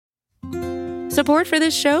Support for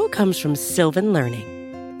this show comes from Sylvan Learning.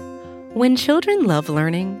 When children love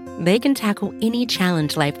learning, they can tackle any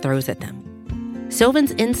challenge life throws at them.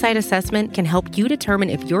 Sylvan's Insight Assessment can help you determine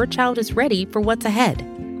if your child is ready for what's ahead.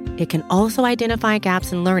 It can also identify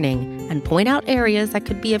gaps in learning and point out areas that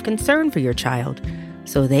could be of concern for your child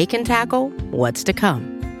so they can tackle what's to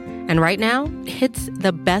come. And right now, it's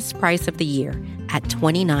the best price of the year at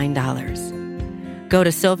 $29. Go to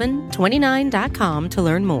sylvan29.com to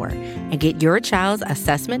learn more and get your child's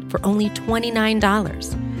assessment for only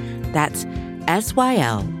 $29. That's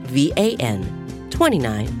SYLVAN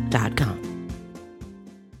 29.com.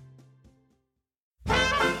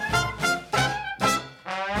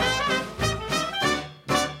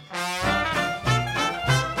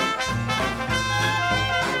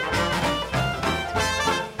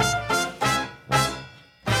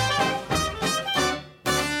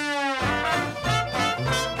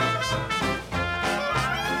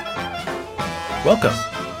 Welcome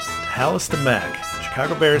to Halas to Mack,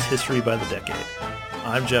 Chicago Bears History by the Decade.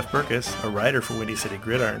 I'm Jeff Berkus, a writer for Windy City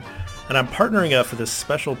Gridiron, and I'm partnering up for this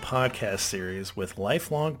special podcast series with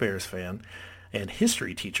lifelong Bears fan and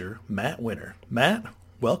history teacher Matt Winter. Matt,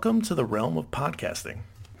 welcome to the realm of podcasting.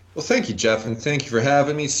 Well, thank you, Jeff, and thank you for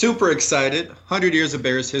having me. Super excited. 100 years of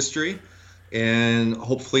Bears history, and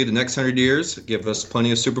hopefully the next 100 years give us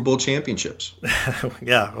plenty of Super Bowl championships.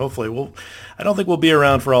 Yeah, hopefully. I don't think we'll be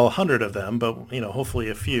around for all 100 of them, but hopefully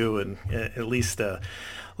a few, and at least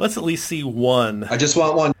let's at least see one. I just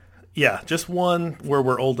want one. Yeah, just one where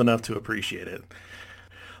we're old enough to appreciate it.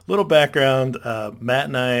 Little background: Matt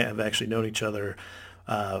and I have actually known each other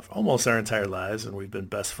almost our entire lives, and we've been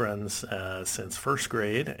best friends since first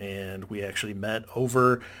grade. And we actually met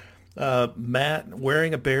over Matt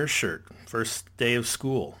wearing a Bears shirt first day of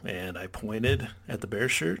school, and I pointed at the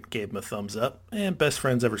Bears shirt, gave him a thumbs up, and best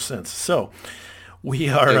friends ever since. So we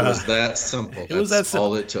are. It was that simple. That's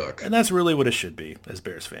all it took, and that's really what it should be as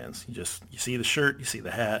Bears fans. You see the shirt, you see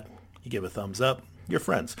the hat, you give a thumbs up, you're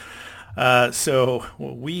friends. So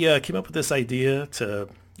we came up with this idea to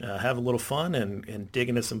have a little fun and dig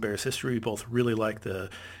into some Bears history. We both really like the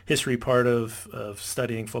history part of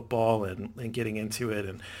studying football and getting into it.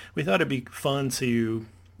 And we thought it'd be fun to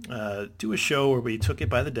do a show where we took it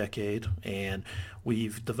by the decade, and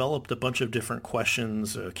we've developed a bunch of different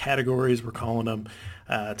questions, categories we're calling them,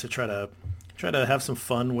 to try to have some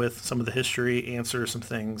fun with some of the history, answer some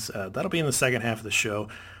things. That'll be in the second half of the show.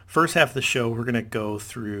 First half of the show, we're going to go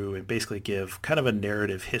through and basically give kind of a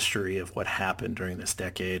narrative history of what happened during this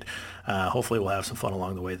decade. Hopefully we'll have some fun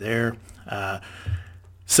along the way there.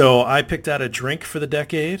 So I picked out a drink for the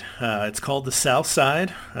decade. It's called the South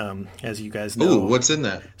Side, as you guys know. Ooh, what's in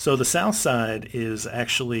that? So the South Side is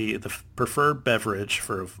actually the preferred beverage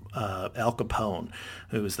for Al Capone,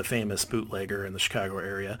 who was the famous bootlegger in the Chicago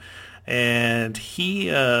area. And he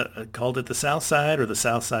called it the South Side, or the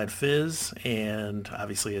South Side Fizz, and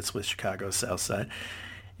obviously it's with Chicago's South Side.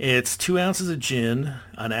 It's 2 ounces of gin,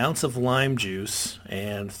 an ounce of lime juice,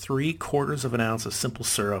 and 3/4 of an ounce of simple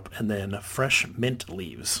syrup, and then fresh mint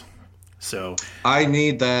leaves. So I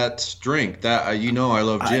need that drink. That I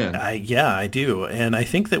love gin. I do, and I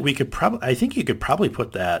think that you could probably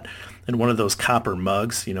put that in one of those copper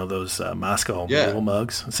mugs, those Moscow Mule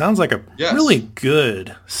mugs. It sounds like a really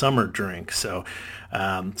good summer drink. So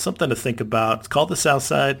something to think about. It's called the South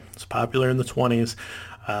Side. It's popular in the 20s.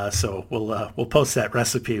 So we'll post that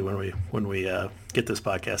recipe when we get this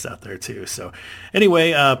podcast out there too. So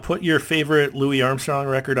anyway, put your favorite Louis Armstrong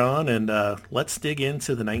record on, and let's dig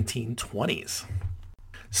into the 1920s.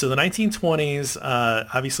 So the 1920s,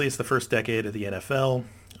 obviously it's the first decade of the NFL.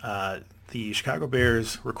 The Chicago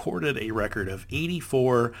Bears recorded a record of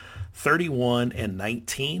 84, 31, and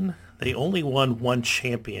 19. They only won one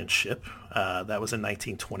championship. That was in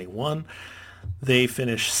 1921. They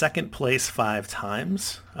finished second place 5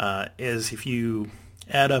 times. As if you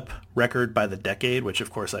add up record by the decade, which of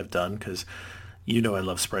course I've done because I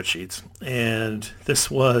love spreadsheets, and this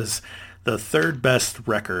was the third best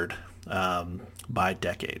record by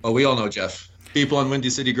decade. Oh, we all know, Jeff. People on Windy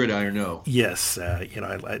City Gridiron know. Yes, I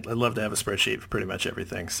love to have a spreadsheet for pretty much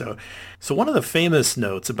everything. So one of the famous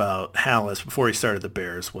notes about Halas before he started the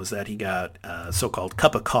Bears was that he got a so-called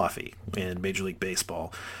cup of coffee in Major League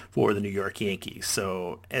Baseball for the New York Yankees.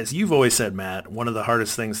 So as you've always said, Matt, one of the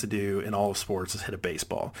hardest things to do in all of sports is hit a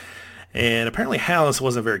baseball. And apparently Halas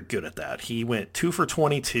wasn't very good at that. He went 2 for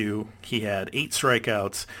 22. He had 8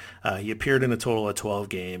 strikeouts. He appeared in a total of 12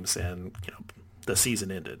 games, and the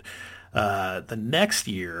season ended. The next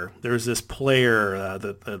year, there's this player,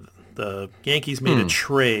 the The Yankees made a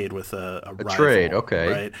trade with a rival, trade, okay.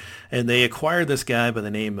 Right? And they acquired this guy by the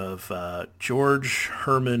name of George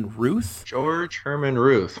Herman Ruth. George Herman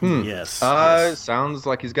Ruth. Yes. Sounds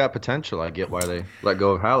like he's got potential. I get why they let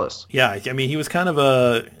go of Halas. Yeah, I mean, he was kind of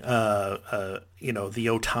the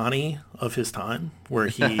Ohtani of his time, where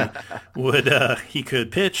he he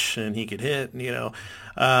could pitch and he could hit, So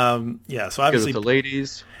obviously good with the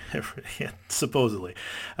ladies. Yeah, supposedly.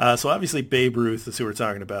 So obviously Babe Ruth is who we're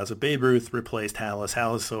talking about. So Babe Ruth replaced Halas.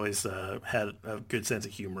 Halas always had a good sense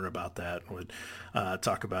of humor about that. Would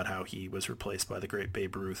talk about how he was replaced by the great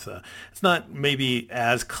Babe Ruth. It's not maybe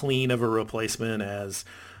as clean of a replacement as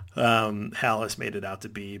Halas made it out to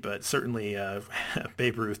be, but certainly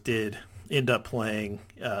Babe Ruth did end up playing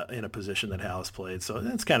in a position that Halas played. So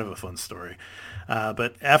that's kind of a fun story.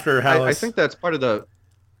 But after Halas... I think that's part of the...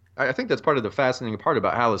 I think that's part of the fascinating part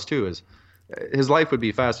about Halas too, is his life would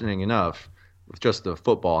be fascinating enough with just the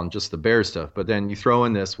football and just the Bears stuff. But then you throw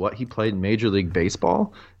in this, he played Major League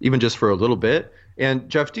Baseball, even just for a little bit. And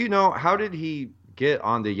Jeff, do you know, how did he get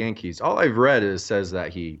on the Yankees? All I've read says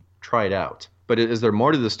that he tried out. But is there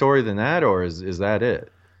more to the story than that, or is that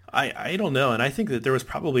it? I don't know. And I think that there was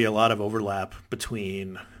probably a lot of overlap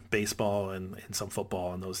between baseball and some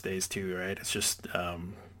football in those days too, right? It's just...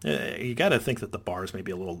 you got to think that the bar is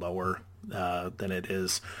maybe a little lower than it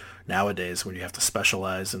is nowadays, when you have to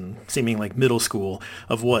specialize in seeming like middle school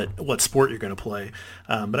of what sport you're going to play.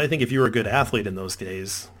 But I think if you were a good athlete in those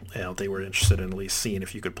days, they were interested in at least seeing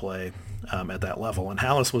if you could play at that level. And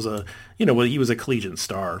Halas was he was a collegiate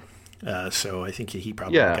star. So I think he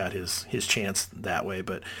probably got his chance that way.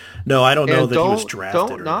 But no, I don't know that he was drafted.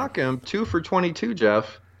 Don't knock him. 2 for 22,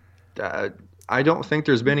 Jeff. I don't think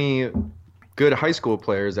there's many good high school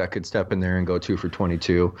players that could step in there and go 2 for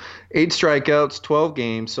 22. 8 strikeouts, 12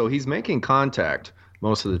 games, so he's making contact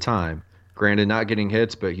most of the time. Granted, not getting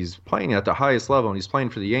hits, but he's playing at the highest level, and he's playing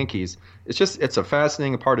for the Yankees. It's a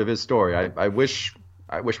fascinating part of his story. I wish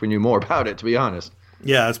we knew more about it, to be honest.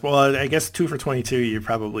 Yeah, well, I guess 2 for 22, you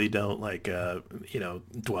probably don't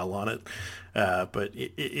dwell on it. But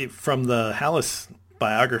from the Halas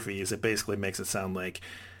biographies, it basically makes it sound like,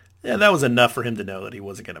 that was enough for him to know that he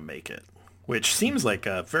wasn't going to make it, which seems like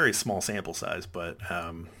a very small sample size. But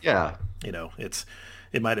it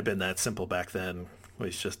might have been that simple back then. He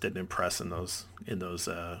just didn't impress in those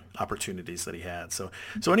opportunities that he had. So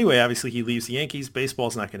anyway, obviously he leaves the Yankees.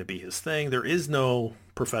 Baseball's not going to be his thing. There is no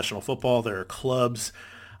professional football. There are clubs,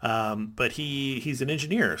 but he's an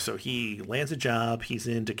engineer, so he lands a job. He's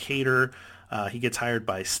in Decatur. He gets hired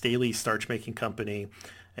by Staley Starch Making Company,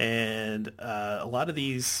 and a lot of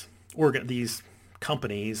these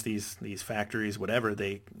companies, these factories, whatever,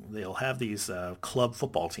 they'll have these club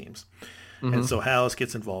football teams. Mm-hmm. And so Halas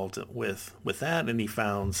gets involved with that, and he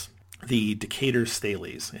founds the Decatur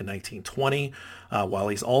Staleys in 1920 while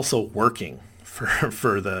he's also working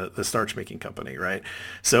for the starch making company, right?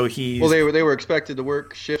 So they were expected to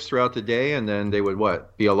work shifts throughout the day, and then they would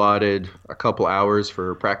be allotted a couple hours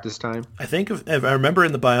for practice time. I think if I remember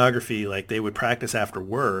in the biography, like they would practice after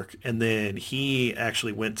work, and then he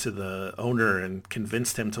actually went to the owner and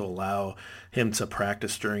convinced him to allow him to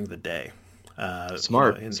practice during the day.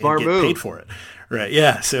 Smart and get move. Paid for it, right?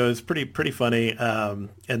 Yeah, so it's pretty funny. And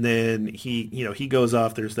then he goes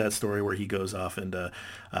off. There's that story where he goes off into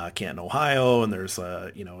Canton, Ohio, and there's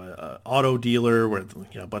a auto dealer where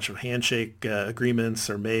a bunch of handshake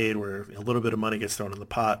agreements are made, where a little bit of money gets thrown in the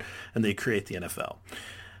pot, and they create the NFL.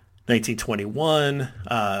 1921,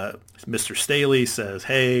 Mr. Staley says,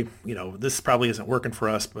 "Hey, this probably isn't working for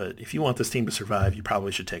us, but if you want this team to survive, you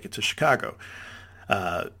probably should take it to Chicago."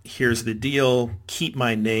 Here's the deal. Keep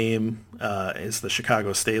my name as the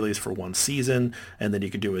Chicago Staleys for one season, and then you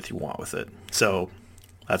can do what you want with it. So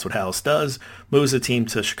that's what Halas does. Moves the team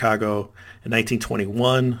to Chicago. In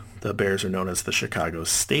 1921, the Bears are known as the Chicago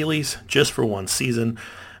Staleys, just for one season.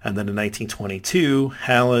 And then in 1922,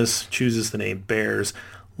 Halas chooses the name Bears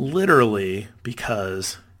literally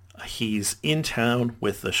because he's in town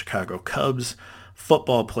with the Chicago Cubs.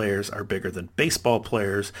 Football players are bigger than baseball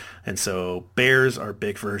players, and so Bears are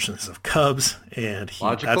big versions of Cubs, and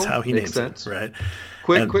that's how he names it, right?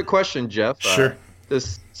 Quick question, Jeff. Sure.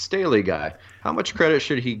 This Staley guy, how much credit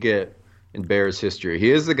should he get in Bears history?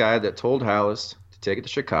 He is the guy that told Halas to take it to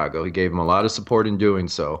Chicago. He gave him a lot of support in doing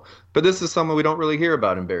so, but this is someone we don't really hear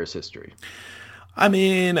about in Bears history. I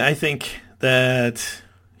mean, I think that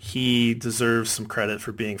he deserves some credit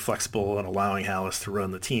for being flexible and allowing Halas to run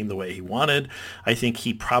the team the way he wanted. I think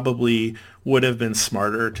he probably would have been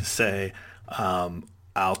smarter to say,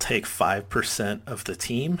 I'll take 5% of the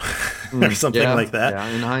team or something like that. Yeah,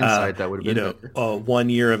 in hindsight, that would have been better. 1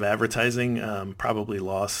 year of advertising probably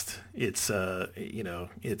lost its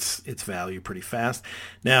value pretty fast.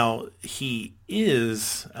 Now, he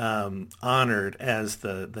is honored as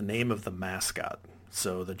the name of the mascot.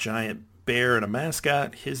 So the giant bear and a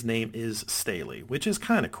mascot, his name is Staley, which is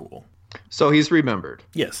kind of cool. So he's remembered.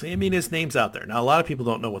 Yes, I mean his name's out there. Now a lot of people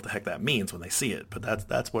don't know what the heck that means when they see it, but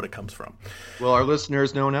that's what it comes from. Well, our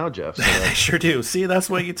listeners know now, Jeff. So they sure do. See, that's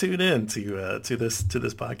why you tune in to this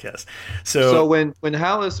podcast. So when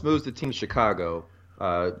Halas moves the team to Chicago,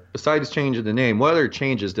 besides changing the name, what other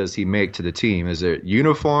changes does he make to the team? Is it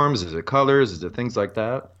uniforms? Is it colors? Is it things like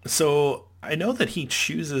that? So I know that he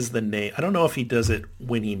chooses the name. I don't know if he does it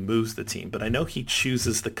when he moves the team, but I know he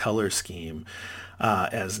chooses the color scheme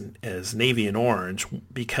as navy and orange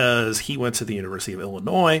because he went to the University of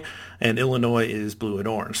Illinois, and Illinois is blue and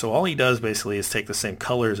orange. So all he does basically is take the same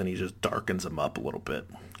colors and he just darkens them up a little bit.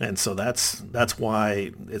 And so that's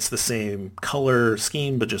why it's the same color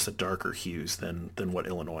scheme, but just a darker hues than what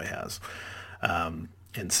Illinois has.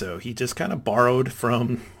 And so he just kind of borrowed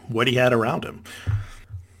from what he had around him.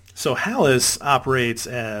 So Halas operates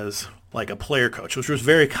as like a player coach, which was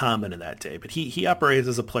very common in that day. But he operates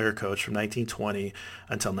as a player coach from 1920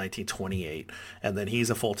 until 1928, and then he's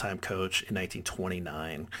a full-time coach in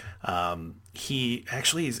 1929.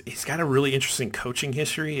 He's got a really interesting coaching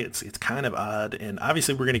history. It's kind of odd, and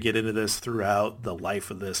obviously we're going to get into this throughout the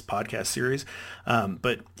life of this podcast series.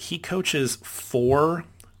 But he coaches 4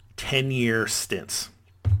 10-year stints.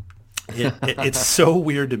 It's so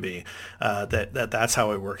weird to me that's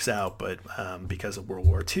how it works out, but because of World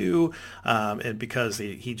War II and because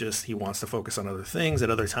he wants to focus on other things, at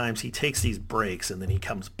other times he takes these breaks and then he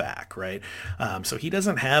comes back, right? So he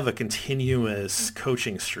doesn't have a continuous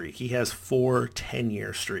coaching streak. He has 4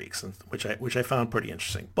 10-year streaks, which I found pretty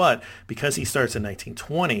interesting. But because he starts in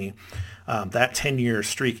 1920, that 10-year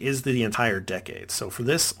streak is the entire decade. So for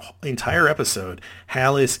this entire episode,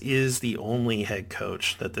 Halas is the only head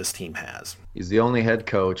coach that this team has. He's the only head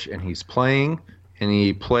coach, and he's playing, and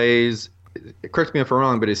he plays. Correct me if I'm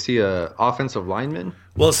wrong, but is he a offensive lineman?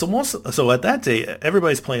 Well, so at that day,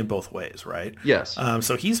 everybody's playing both ways, right? Yes.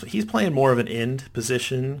 So he's playing more of an end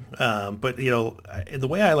position, but the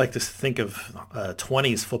way I like to think of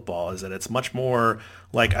 20s football is that it's much more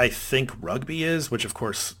like I think rugby is, which of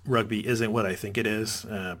course rugby isn't what I think it is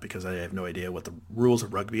because I have no idea what the rules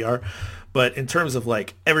of rugby are. But in terms of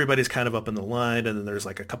like everybody's kind of up in the line, and then there's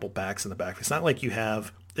like a couple backs in the back. It's not like you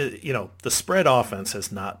have, the spread offense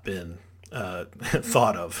has not been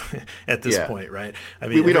thought of at this point, right? I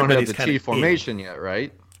mean, we don't have the T formation yet,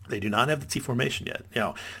 right? They do not have the T formation yet.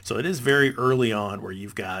 So it is very early on where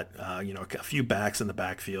you've got a few backs in the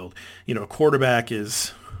backfield. A quarterback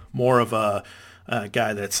is more of a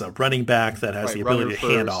guy that's a running back that has the ability to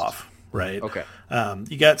hand off. Right. Okay.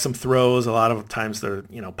 You got some throws. A lot of times they're,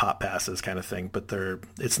 pop passes kind of thing, but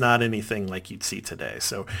it's not anything like you'd see today.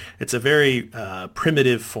 So it's a very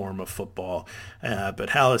primitive form of football. But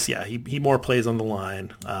Halas, he more plays on the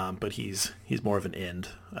line, but he's more of an end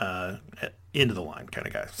of the line kind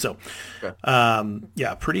of guy. So,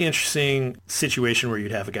 pretty interesting situation where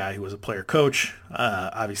you'd have a guy who was a player coach.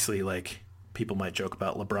 Obviously, like, people might joke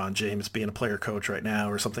about LeBron James being a player coach right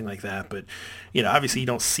now or something like that, but obviously you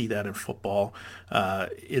don't see that in football.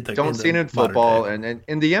 Don't see it in football, and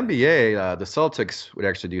in the NBA, the Celtics would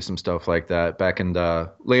actually do some stuff like that back in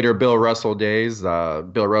the later Bill Russell days.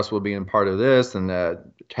 Bill Russell being part of this, and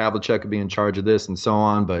Havlicek would be in charge of this, and so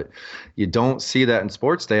on. But you don't see that in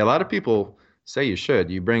sports today. A lot of people say you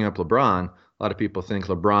should. You bring up LeBron. A lot of people think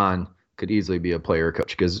LeBron could easily be a player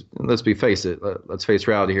coach because let's face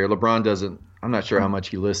reality here. LeBron doesn't. I'm not sure how much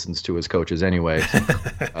he listens to his coaches anyway.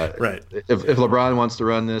 Right. If LeBron wants to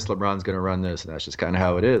run this, LeBron's going to run this, and that's just kind of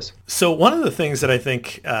how it is. So one of the things that I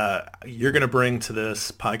think you're going to bring to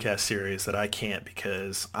this podcast series that I can't,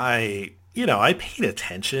 because I paid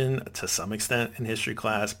attention to some extent in history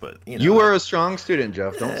class, but you were a strong student,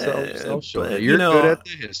 Jeff. Don't sell short. You're good at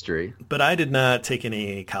the history. But I did not take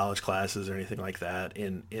any college classes or anything like that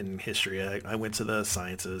in history. I went to the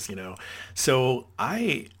sciences, So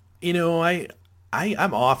I'm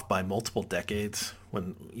off by multiple decades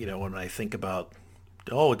when I think about,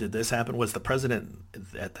 oh, did this happen? Was the president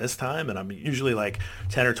at this time? And I'm usually like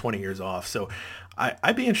 10 or 20 years off. So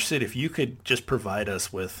I'd be interested if you could just provide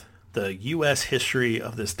us with the U.S. history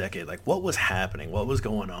of this decade. Like, what was happening? What was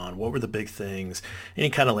going on? What were the big things? Any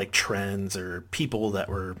kind of like trends or people that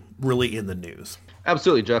were really in the news?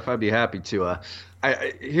 Absolutely, Jeff. I'd be happy to.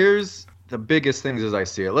 Here's the biggest things as I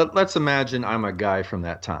see it. Let's imagine I'm a guy from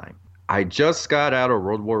that time. I just got out of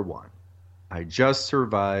World War I. I just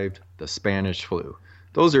survived the Spanish flu.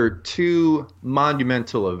 Those are two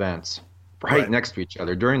monumental events right next to each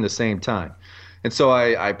other during the same time. And so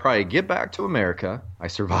I probably get back to America. I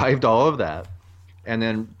survived all of that. And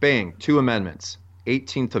then, bang, two amendments.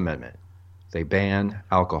 18th Amendment. They ban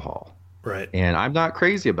alcohol. Right. And I'm not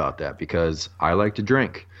crazy about that because I like to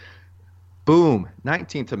drink. Boom,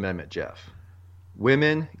 19th Amendment, Jeff.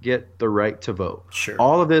 Women get the right to vote. Sure.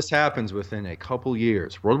 All of this happens within a couple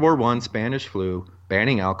years. World War I, Spanish flu,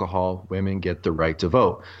 banning alcohol, women get the right to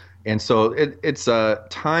vote. And so it's a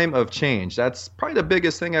time of change. That's probably the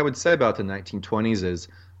biggest thing I would say about the 1920s is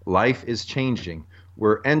life is changing.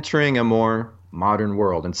 We're entering a more modern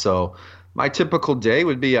world. And so my typical day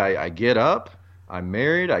would be I get up, I'm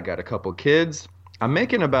married, I got a couple kids. I'm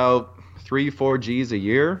making about 3-4 G's a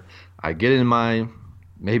year. I get in my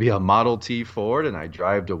maybe a Model T Ford and I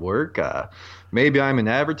drive to work. Maybe I'm in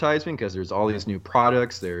advertising because there's all these new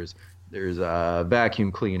products. There's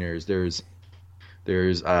vacuum cleaners. There's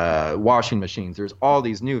washing machines. There's all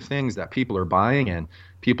these new things that people are buying, and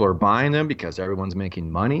people are buying them because everyone's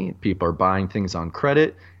making money. People are buying things on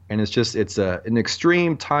credit, and it's an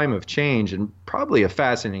extreme time of change and probably a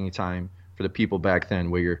fascinating time for the people back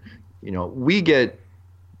then where we get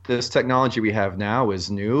this technology we have now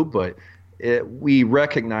is new, but we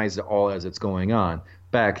recognize it all as it's going on.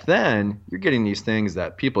 Back then, you're getting these things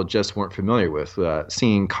that people just weren't familiar with,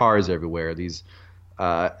 seeing cars everywhere,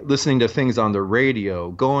 listening to things on the radio,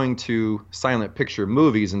 going to silent picture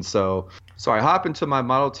movies. And so I hop into my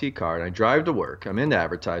Model T car and I drive to work. I'm into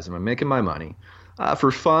advertising. I'm making my money.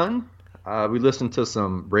 For fun, we listen to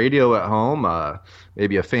some radio at home,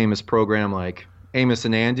 maybe a famous program like Amos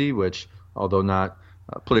and Andy, which, although not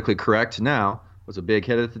politically correct now, was a big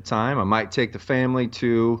hit at the time. I might take the family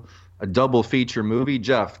to a double feature movie.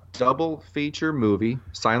 Jeff, double feature movie,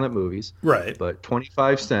 silent movies. Right. But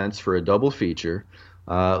 25 cents for a double feature.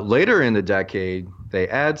 Later in the decade, they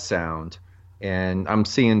add sound, and I'm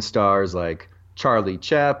seeing stars like Charlie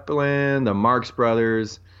Chaplin, the Marx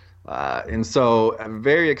Brothers. And so a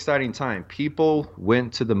very exciting time. People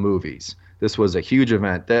went to the movies. This was a huge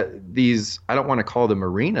event. I don't want to call them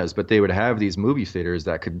arenas, but they would have these movie theaters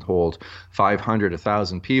that could hold 500,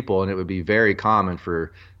 1,000 people, and it would be very common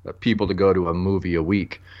for people to go to a movie a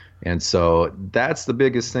week. And so that's the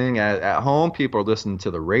biggest thing. At home, people are listening to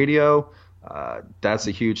the radio. That's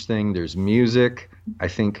a huge thing. There's music. I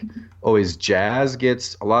think always jazz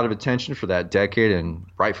gets a lot of attention for that decade, and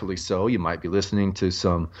rightfully so. You might be listening to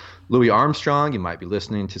some Louis Armstrong. You might be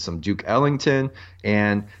listening to some Duke Ellington.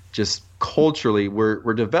 And just culturally,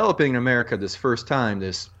 we're developing in America this first time,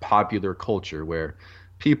 this popular culture where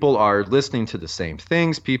people are listening to the same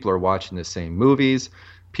things. People are watching the same movies.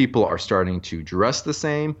 People are starting to dress the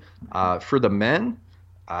same. For the men,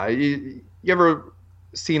 you ever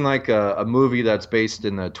seen like a movie that's based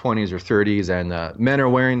in the 20s or 30s, and men are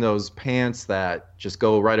wearing those pants that just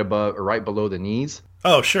go right above or right below the knees?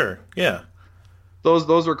 Oh, sure. Yeah.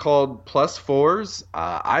 Those are called plus fours.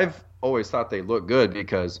 I've always thought they look good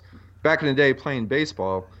because back in the day playing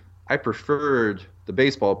baseball, I preferred the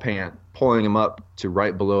baseball pant pulling them up to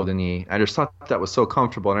right below the knee. I just thought that was so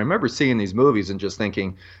comfortable. And I remember seeing these movies and just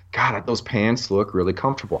thinking, God, those pants look really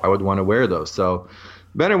comfortable. I would want to wear those. So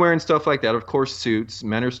men are wearing stuff like that. Of course, suits.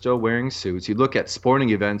 Men are still wearing suits. You look at sporting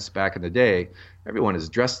events back in the day, everyone is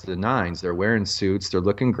dressed to the nines. They're wearing suits. They're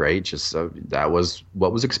looking great. Just that was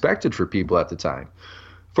what was expected for people at the time.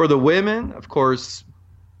 For the women, of course,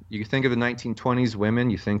 you think of the 1920s women,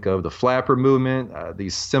 you think of the flapper movement,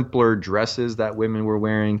 these simpler dresses that women were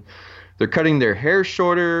wearing. They're cutting their hair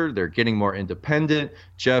shorter. They're getting more independent.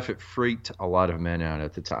 Jeff, it freaked a lot of men out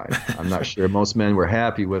at the time. I'm not sure most men were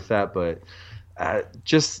happy with that, but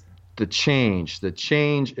just the change. The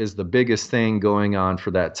change is the biggest thing going on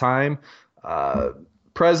for that time.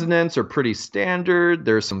 Presidents are pretty standard.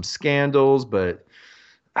 There's some scandals, but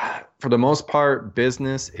for the most part,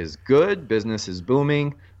 business is good. Business is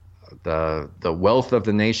booming. The wealth of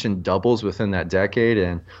the nation doubles within that decade.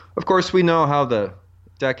 And, of course, we know how the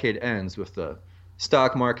decade ends with the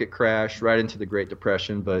stock market crash right into the Great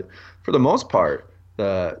Depression. But for the most part,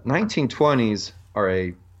 the 1920s are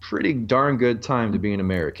a pretty darn good time to be an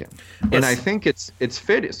American. And I think it's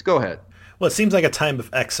fittest. Go ahead. Well, it seems like a time of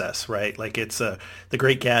excess, right? Like it's The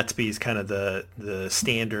Great Gatsby is kind of the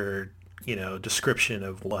standard, description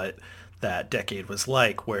of what that decade was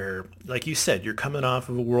like, where, like you said, you're coming off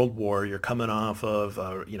of a world war, you're coming off of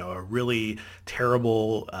a really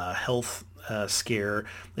terrible health scare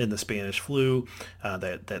in the Spanish flu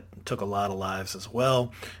that took a lot of lives as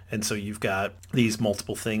well, and so you've got these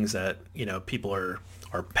multiple things that people are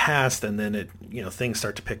past, and then things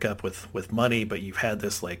start to pick up with money, but you've had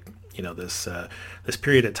this like this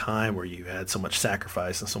period of time where you had so much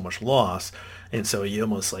sacrifice and so much loss, and so you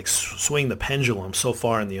almost like swing the pendulum so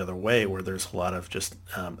far in the other way where there's a lot of just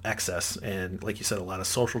excess and, like you said, a lot of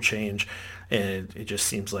social change, and it just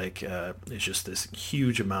seems like it's just this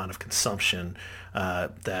huge amount of consumption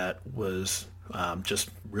that was just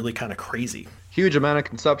really kind of crazy. Huge amount of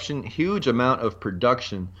consumption, huge amount of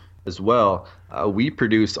production as well. We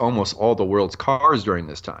produced almost all the world's cars during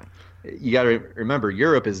this time. You got to remember,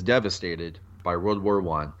 Europe is devastated by World War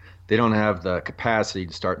I. They don't have the capacity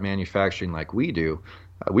to start manufacturing like we do.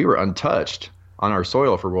 We were untouched on our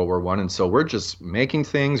soil for World War I, and so we're just making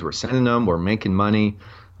things, we're sending them, we're making money.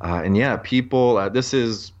 People, this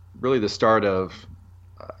is really the start of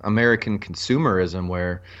American consumerism,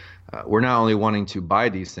 where we're not only wanting to buy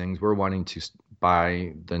these things, we're wanting to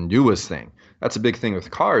buy the newest thing. That's a big thing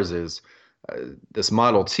with cars is this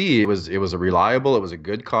Model T, it was a reliable, it was a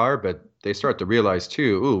good car, but they start to realize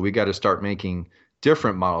too, we got to start making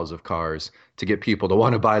different models of cars to get people to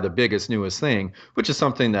want to buy the biggest, newest thing, which is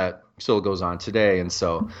something that still goes on today. And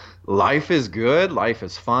so life is good, life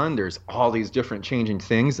is fun. There's all these different changing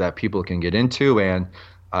things that people can get into, and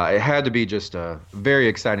it had to be just a very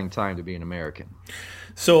exciting time to be an American.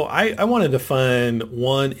 So I wanted to find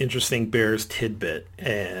one interesting Bears tidbit,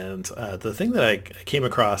 and the thing that I came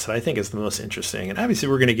across that I think is the most interesting, and obviously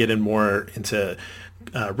we're going to get in more into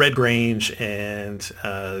Red Grange and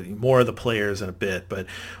more of the players in a bit, but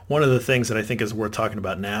one of the things that I think is worth talking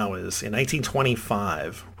about now is in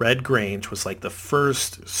 1925, Red Grange was like the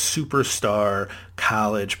first superstar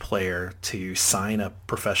college player to sign a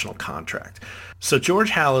professional contract. So George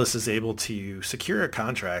Halas is able to secure a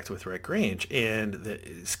contract with Red Grange, and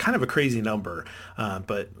it's kind of a crazy number,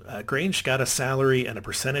 but Grange got a salary and a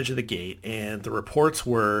percentage of the gate, and the reports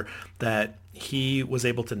were that he was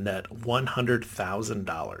able to net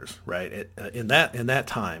 $100,000, right? In that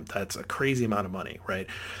time, that's a crazy amount of money, right?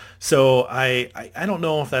 So I don't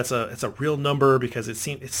know if it's a real number, because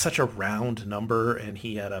it's such a round number, and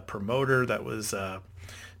he had a promoter that was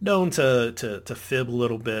known to fib a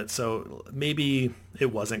little bit, so maybe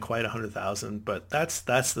it wasn't quite 100,000, but that's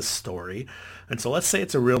the story. And so let's say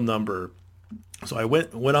it's a real number. So I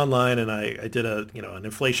went online and I did an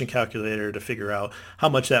inflation calculator to figure out how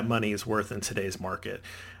much that money is worth in today's market,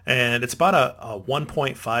 and it's about a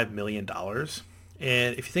 $1.5 million.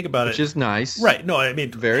 And if you think about which is nice, right? No, I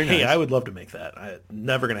mean, very nice. Hey, I would love to make that.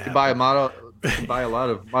 Never going to happen. You could buy a lot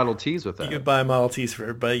of Model Ts with that. You could buy Model Ts for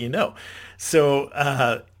everybody, So,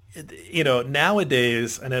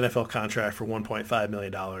 nowadays an NFL contract for $1.5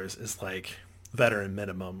 million is like veteran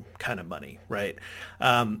minimum kind of money, right?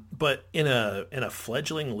 But in a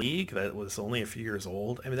fledgling league that was only a few years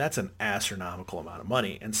old, I mean, that's an astronomical amount of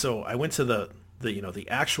money. And so I went to the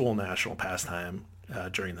actual national pastime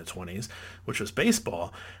during the 20s, which was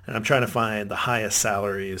baseball, and I'm trying to find the highest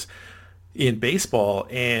salaries in baseball,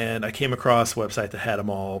 and I came across a website that had them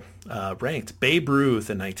all ranked. Babe Ruth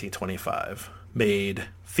in 1925 made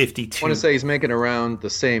 52. I want to say he's making around the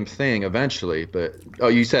same thing eventually, but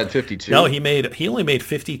you said 52. No, he only made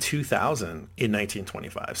 52,000 in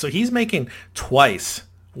 1925. So he's making twice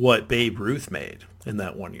what Babe Ruth made in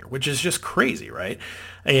that 1 year, which is just crazy, right?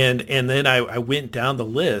 And then I went down the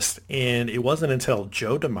list, and it wasn't until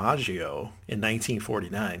Joe DiMaggio in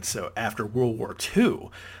 1949, so after World War II,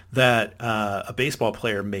 that a baseball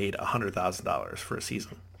player made $100,000 for a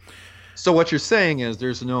season. So what you're saying is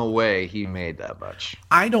there's no way he made that much.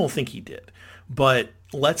 I don't think he did, but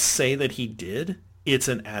let's say that he did. It's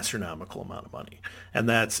an astronomical amount of money, and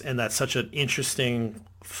that's such an interesting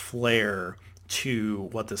flair to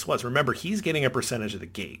what this was. Remember, he's getting a percentage of the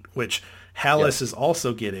gate, which Halas is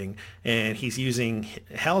also getting, and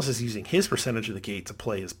Halas is using his percentage of the gate to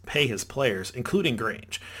pay his players, including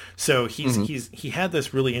Grange. So he had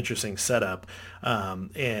this really interesting setup,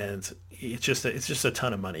 and it's just a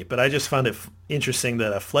ton of money. But I just found it interesting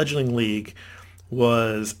that a fledgling league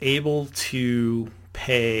was able to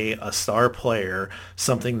pay a star player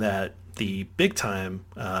something that the big time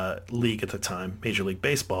league at the time, Major League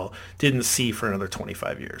Baseball, didn't see for another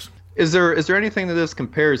 25 years. Is there anything that this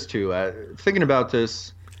compares to? Thinking about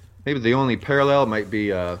this, maybe the only parallel might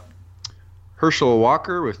be Herschel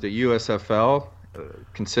Walker with the USFL,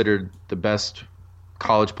 considered the best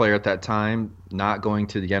college player at that time, not going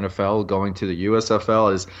to the NFL, going to the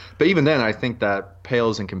USFL but even then I think that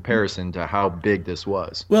pales in comparison to how big this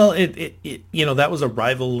was. Well, it that was a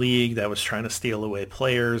rival league that was trying to steal away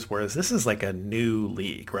players, whereas this is like a new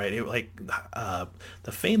league, right?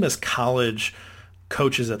 The famous college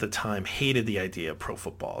coaches at the time hated the idea of pro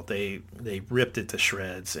football. They ripped it to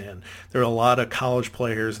shreds, and there were a lot of college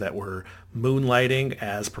players that were moonlighting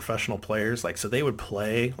as professional players. Like, so they would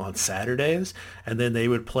play on Saturdays, and then they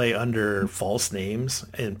would play under false names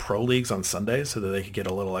in pro leagues on Sundays so that they could get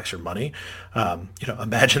a little extra money.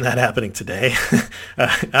 Imagine that happening today.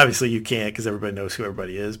 Obviously you can't, because everybody knows who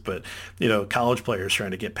everybody is, but college players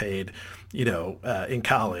trying to get paid in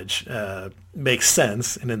college makes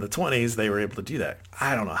sense. And in the 20s, they were able to do that.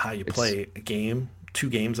 I don't know how you play a game, 2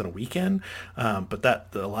 games in a weekend,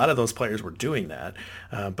 but a lot of those players were doing that.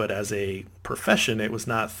 But as a profession, it was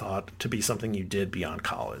not thought to be something you did beyond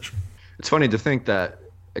college. It's funny to think that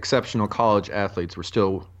exceptional college athletes were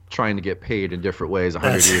still trying to get paid in different ways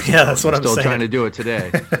 100 years ago. Yeah, that's what I'm still saying. Trying to do it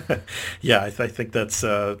today. Yeah, I think that's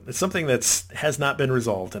it's something that has not been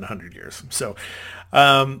resolved in 100 years. So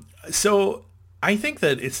I think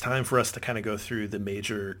that it's time for us to kind of go through the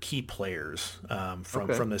major key players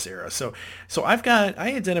from this era. So I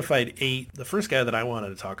identified 8. The first guy that I wanted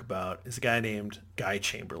to talk about is a guy named Guy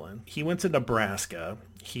Chamberlain. He went to Nebraska.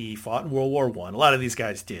 He fought in World War I. A lot of these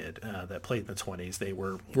guys did that played in the 20s. They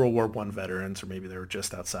were World War I veterans, or maybe they were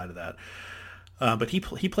just outside of that. But he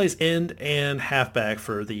plays end and halfback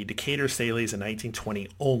for the Decatur Staleys in 1920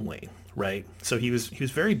 only, right? So he was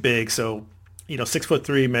very big. So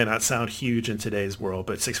 6'3" may not sound huge in today's world,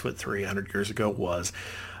 but 6'3" 100 years ago was.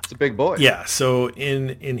 It's a big boy. Yeah. So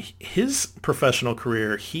in his professional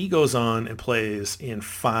career, he goes on and plays in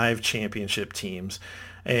 5 championship teams,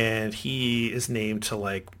 and he is named to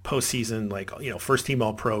postseason, first team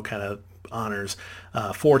All-Pro kind of honors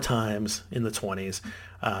 4 times in the 20s.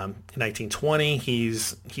 In 1920,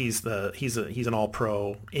 he's an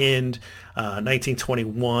All-Pro end.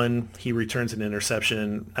 1921, he returns an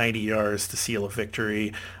interception, 90 yards to seal a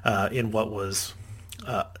victory in what was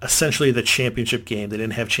essentially the championship game. They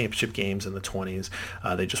didn't have championship games in the 20s.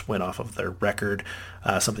 They just went off of their record,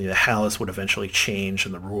 something that Halas would eventually change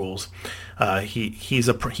in the rules. He's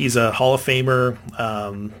a Hall of Famer,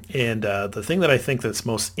 and the thing that I think that's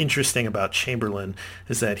most interesting about Chamberlain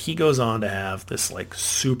is that he goes on to have this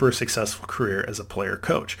super successful career as a player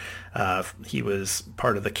coach. He was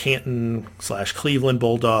part of the Canton/Cleveland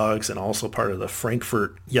Bulldogs and also part of the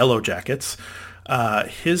Frankfurt Yellow Jackets.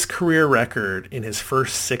 His career record in his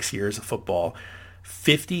first 6 years of football,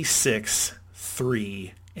 56,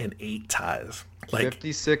 3, and 8 ties.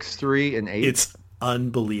 56, 3, and 8? It's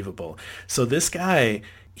unbelievable. So this guy,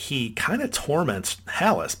 he kind of torments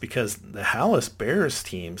Halas, because the Halas Bears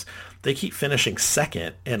teams, they keep finishing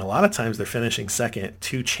second, and a lot of times they're finishing second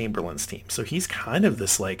to Chamberlain's team. So he's kind of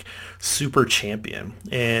this super champion.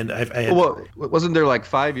 And wasn't there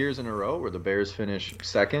 5 years in a row where the Bears finish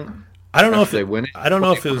second? I don't know if they win it. I don't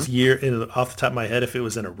know if it was off the top of my head if it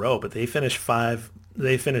was in a row, but they finished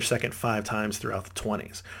second 5 times throughout the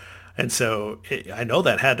 20s. And so I know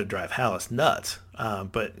that had to drive Halas nuts.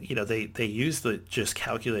 But they just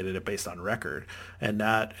calculated it based on record and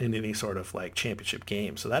not in any sort of championship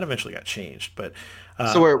game. So that eventually got changed. But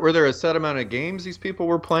so were there a set amount of games these people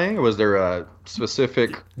were playing, or was there a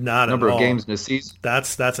specific number of games in a season?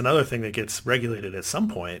 That's another thing that gets regulated at some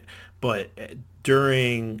point. But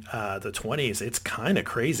during the 20s, it's kind of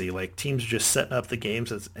crazy. Teams are just setting up the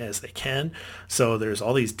games as they can. So there's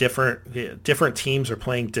all these different teams are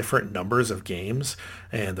playing different numbers of games,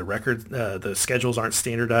 and the schedules aren't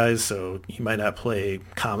standardized. So you might not play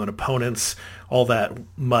common opponents all that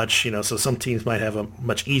much, so some teams might have a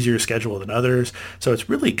much easier schedule than others. So it's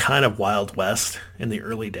really kind of Wild West in the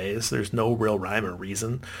early days. There's no real rhyme or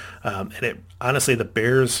reason. And honestly, the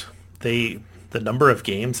Bears, the number of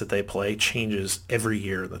games that they play changes every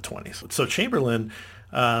year in the 20s. So Chamberlain,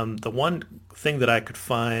 the one thing that I could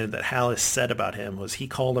find that Halas said about him was he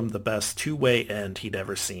called him the best 2-way end he'd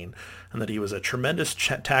ever seen, and that he was a tremendous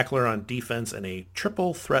tackler on defense and a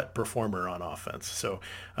triple threat performer on offense. So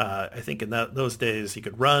I think in those days he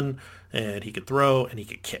could run, and he could throw, and he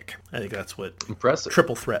could kick. I think that's what impressive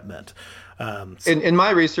triple threat meant. In my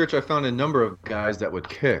research, I found a number of guys that would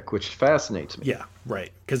kick, which fascinates me. Yeah,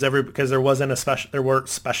 right. Because there weren't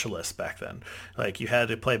specialists back then. You had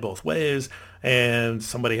to play both ways, and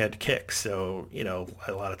somebody had to kick. So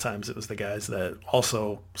a lot of times it was the guys that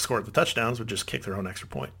also scored the touchdowns would just kick their own extra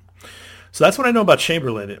point. So that's what I know about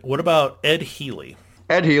Chamberlain. What about Ed Healy?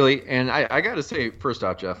 Ed Healy, and I got to say, first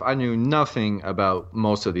off, Jeff, I knew nothing about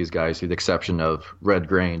most of these guys with the exception of Red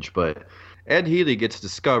Grange, but Ed Healy gets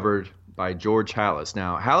discovered by George Halas.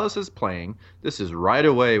 Now, Halas is playing. This is right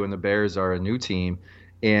away when the Bears are a new team,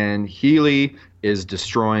 and Healy is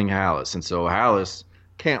destroying Halas. And so Halas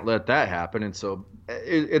can't let that happen. And so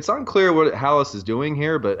it's unclear what Halas is doing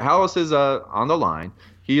here, but Halas is on the line.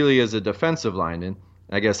 Healy is a defensive lineman.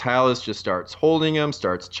 I guess Halas just starts holding him,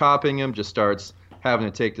 starts chopping him, just starts having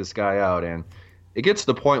to take this guy out. And it gets to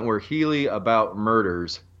the point where Healy about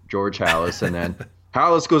murders George Halas. And then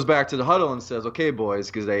Halas goes back to the huddle and says, okay, boys,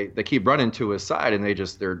 because they keep running to his side and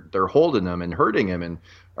they're holding him and hurting him. And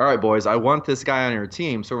all right, boys, I want this guy on your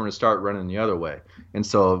team, so we're going to start running the other way. And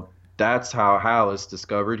so that's how Halas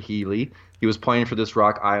discovered Healy. He was playing for this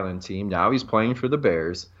Rock Island team. Now he's playing for the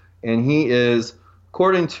Bears. And he is,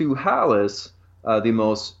 according to Halas,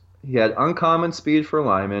 he had uncommon speed for a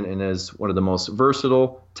lineman and is one of the most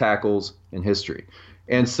versatile tackles in history.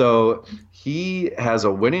 And so he has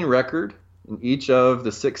a winning record in each of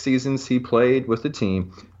the 6 seasons he played with the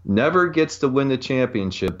team. Never gets to win the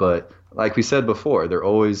championship, but like we said before, they're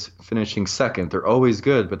always finishing second. They're always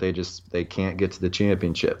good, but they can't get to the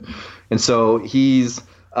championship. And so he's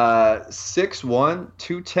 6'1",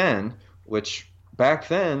 210, which back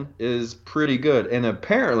then is pretty good. And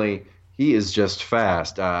apparently he is just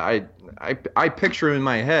fast. I picture him in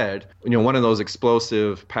my head, one of those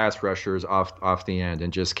explosive pass rushers off the end,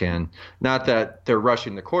 and just can, not that they're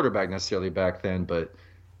rushing the quarterback necessarily back then, but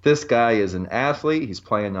this guy is an athlete. He's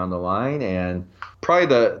playing on the line, and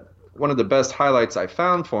probably one of the best highlights I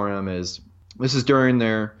found for him is this is during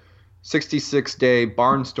their 66-day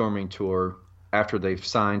barnstorming tour after they've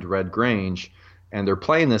signed Red Grange, and they're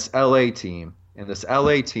playing this LA team, and this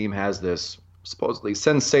LA team has this supposedly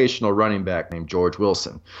sensational running back named George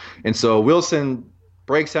Wilson. And so Wilson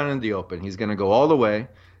breaks out into the open. He's going to go all the way,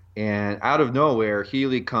 and out of nowhere,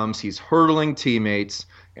 Healy comes. He's hurdling teammates,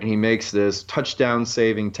 and he makes this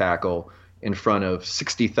touchdown-saving tackle in front of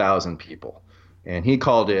 60,000 people. And he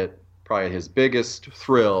called it probably his biggest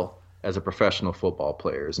thrill as a professional football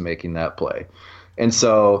player, is making that play. And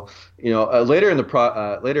so, later in the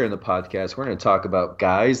podcast, we're going to talk about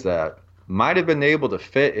guys that might have been able to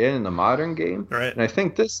fit in the modern game. Right. And I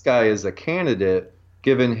think this guy is a candidate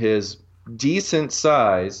given his decent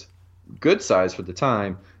size, good size for the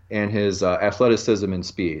time, and his athleticism and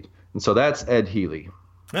speed. And so that's Ed Healy.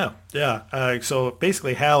 Yeah. So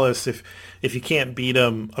basically, Halas, if you can't beat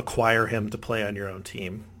him, acquire him to play on your own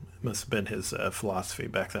team. Must have been his philosophy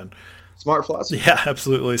back then. Smart philosophy. Yeah,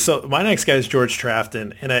 absolutely. So my next guy is George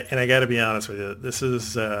Trafton, and I got to be honest with you. This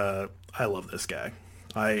is I love this guy.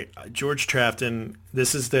 George Trafton.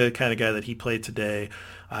 This is the kind of guy that he played today.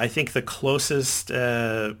 I think the closest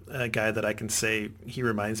guy that I can say he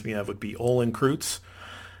reminds me of would be Olin Kreutz.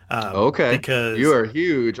 Okay. Because you are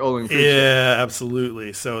huge, Olin Kreutz. Yeah,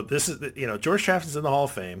 absolutely. So this is, George Trafton's in the Hall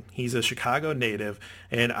of Fame. He's a Chicago native,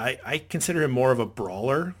 and I consider him more of a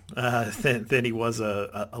brawler than he was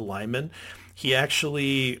a lineman. He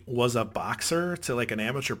actually was a boxer, to like an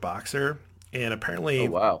amateur boxer, and apparently,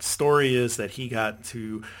 story is that he got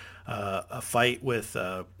to a fight with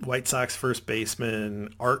White Sox first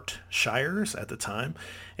baseman Art Shires at the time,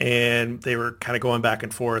 and they were kind of going back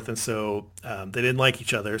and forth, and so they didn't like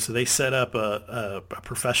each other, so they set up a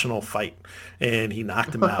professional fight, and he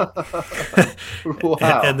knocked him out.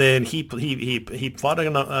 Wow. And then he fought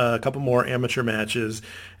a couple more amateur matches,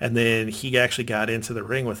 and then he actually got into the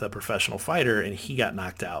ring with a professional fighter, and he got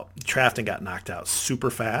knocked out. Trafton got knocked out super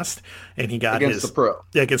fast, and he got against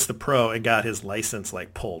the pro, and got his license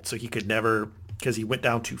pulled, so he could never, because he went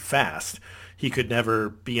down too fast, he could never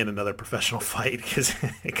be in another professional fight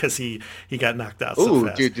because he got knocked out so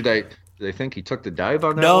fast. Did they think he took the dive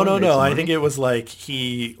on that? No. I think it was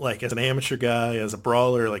he as an amateur guy, as a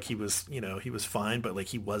brawler, he was fine, but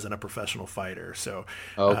he wasn't a professional fighter. So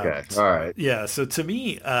okay, all right, yeah. So to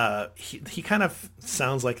me, he kind of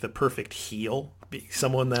sounds like the perfect heel.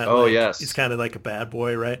 Someone that he's kind of like a bad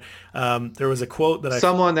boy, right? There was a quote that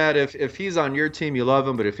someone that if he's on your team you love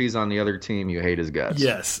him, but if he's on the other team you hate his guts.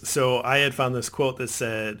 Yes. So I had found this quote that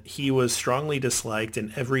said he was strongly disliked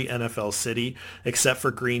in every NFL city except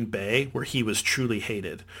for Green Bay, where he was truly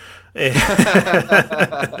hated. That's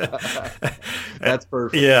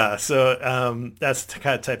perfect. Yeah, so that's the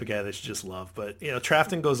kind of type of guy that you just love. But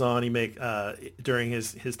Trafton goes on. He during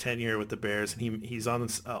his tenure with the Bears, and he's on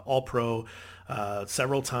this All-Pro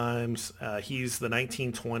several times. He's the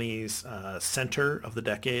 1920s center of the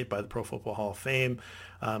decade by the Pro Football Hall of Fame.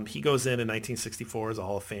 He goes in 1964 as a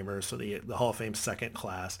Hall of Famer, so the Hall of Fame second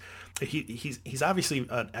class. He's obviously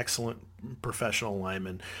an excellent professional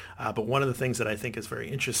lineman, but one of the things that I think is very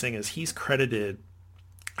interesting is he's credited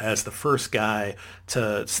as the first guy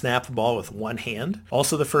to snap the ball with one hand.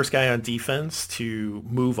 Also the first guy on defense to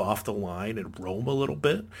move off the line and roam a little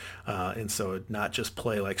bit. And so not just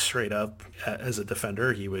play straight up as a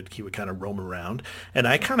defender. He would kind of roam around. And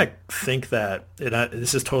I kind of think that,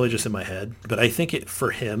 this is totally just in my head, but I think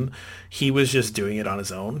for him, he was just doing it on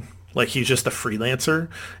his own. Like he's just a freelancer,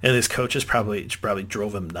 and his coaches probably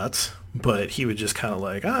drove him nuts. But he would just kind of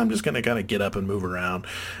like, I'm just going to kind of get up and move around.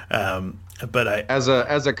 But as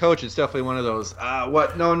a coach, it's definitely one of those.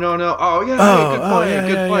 What? No. Oh yeah, hey,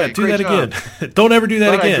 good play, good play. Yeah. Do that again. Don't ever do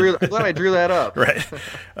that again. Glad I drew that up.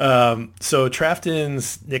 Right. So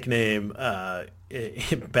Trafton's nickname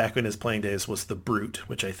back in his playing days was the Brute,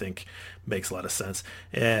 which I think makes a lot of sense.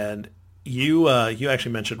 And you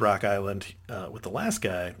actually mentioned Rock Island with the last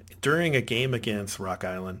guy. During a game against Rock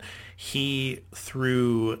Island, he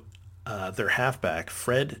threw their halfback,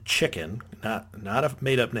 Fred Chicken, not a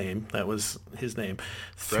made-up name, that was his name,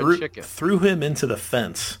 threw him into the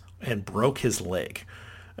fence and broke his leg.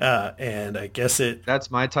 And I guess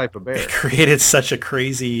that's my type of bear. It created such a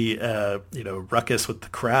crazy, ruckus with the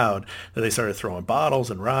crowd that they started throwing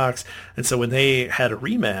bottles and rocks. And so when they had a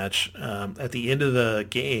rematch, at the end of the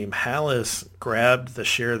game, Halas grabbed the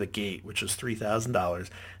share of the gate, which was $3,000,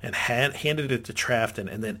 and handed it to Trafton.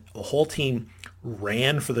 And then the whole team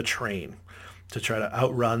ran for the train to try to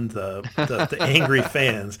outrun the angry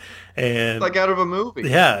fans. And like out of a movie.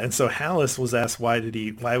 Yeah. And so Halas was asked, why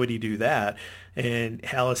would he do that? And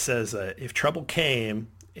Halas says if trouble came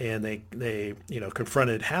and they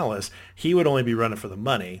confronted Halas, he would only be running for the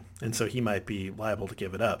money, and so he might be liable to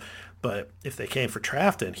give it up. But if they came for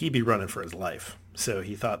Trafton, he'd be running for his life. So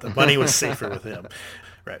he thought the money was safer with him.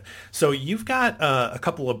 Right. So you've got a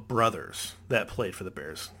couple of brothers that played for the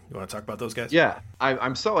Bears. You want to talk about those guys? Yeah.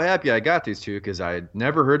 I'm so happy I got these two because I had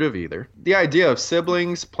never heard of either. The idea of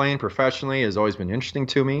siblings playing professionally has always been interesting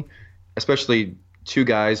to me, especially two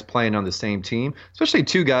guys playing on the same team, especially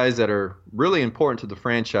two guys that are really important to the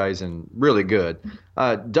franchise and really good.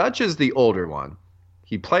 Dutch is the older one.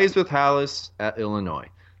 He plays with Halas at Illinois.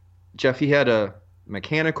 Jeff, he had a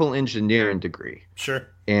mechanical engineering degree. Sure.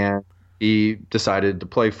 And he decided to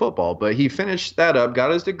play football, but he finished that up,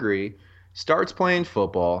 got his degree, starts playing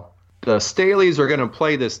football. The Staleys are going to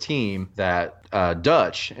play this team that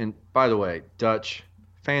Dutch, and by the way, Dutch,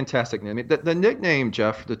 fantastic name. The nickname,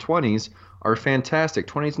 Jeff, the 20s are fantastic,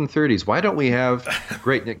 20s and 30s. Why don't we have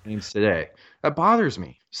great nicknames today? That bothers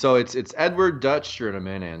me. So it's Edward Dutch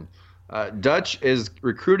Sturdivant, and Dutch is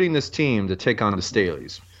recruiting this team to take on the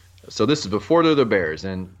Staleys. So this is before they're the Bears,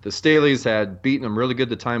 and the Staleys had beaten them really good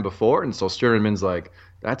the time before, and so Sturdivant's like,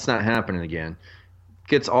 that's not happening again.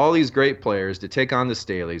 Gets all these great players to take on the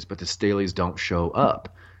Staleys, but the Staleys don't show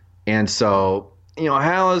up. And so,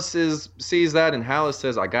 Halas sees that, and Halas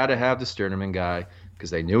says, I got to have the Sturdivant guy,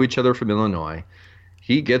 because they knew each other from Illinois.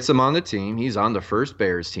 He gets him on the team. He's on the first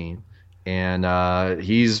Bears team, and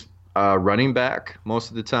he's running back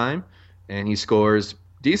most of the time, and he scores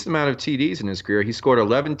decent amount of TDs in his career. He scored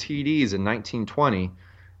 11 TDs in 1920,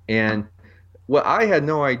 and what I had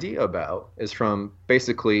no idea about is from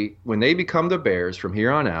basically when they become the Bears from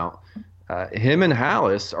here on out, him and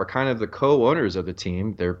Halas are kind of the co-owners of the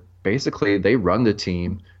team. They run the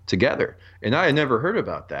team together. And I had never heard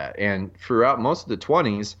about that. And throughout most of the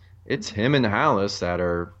 20s, it's him and Halas that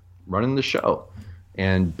are running the show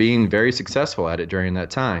and being very successful at it during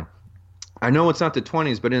that time. I know it's not the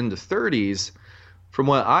 20s, but in the 30s, from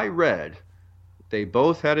what I read, they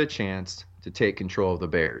both had a chance to take control of the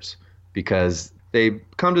Bears because they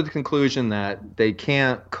come to the conclusion that they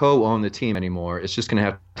can't co-own the team anymore. It's just going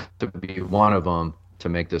to have to be one of them to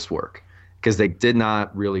make this work because they did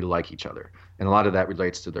not really like each other. And a lot of that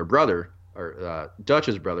relates to their brother, or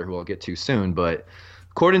Dutch's brother, who I'll get to soon. But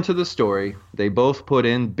according to the story, they both put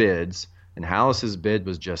in bids, and Halas's bid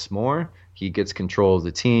was just more. He gets control of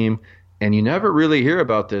the team, and you never really hear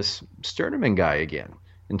about this Sturdivant guy again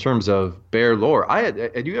in terms of Bear lore.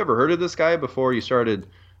 Had you ever heard of this guy before you started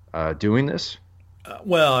doing this?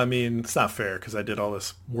 Well, I mean, it's not fair because I did all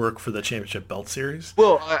this work for the Championship Belt Series.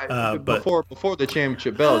 But before the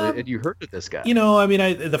Championship Belt, had you heard of this guy?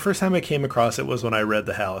 The first time I came across it was when I read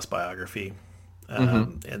the Halas biography,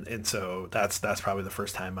 and so that's probably the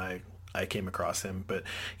first time I came across him. But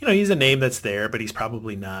he's a name that's there, but he's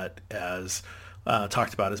probably not as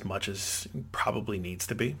talked about as much as probably needs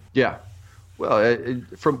to be. Yeah. Well,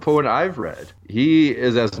 from what I've read, he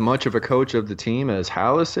is as much of a coach of the team as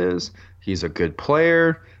Halas is. He's a good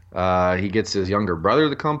player. He gets his younger brother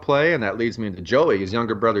to come play, and that leads me into Joey, his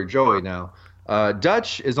younger brother Joey now.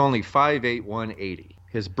 Dutch is only 5'8", 180.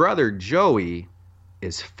 His brother Joey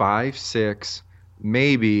is 5'6",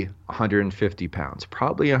 maybe 150 pounds,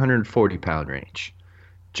 probably 140-pound range.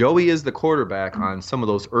 Joey is the quarterback on some of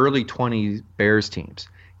those early 20 Bears teams.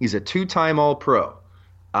 He's a two-time All-Pro.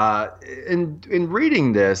 In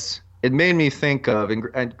reading this, it made me think of,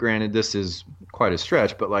 and granted this is quite a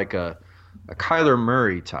stretch, but like a Kyler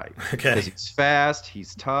Murray type. Okay. Because he's fast,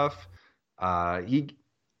 he's tough.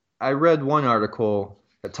 I read one article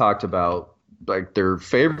that talked about like their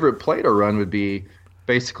favorite play to run would be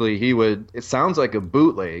basically it sounds like a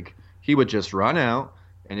bootleg. He would just run out,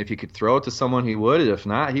 and if he could throw it to someone, he would. If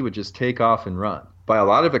not, he would just take off and run. By a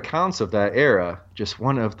lot of accounts of that era, just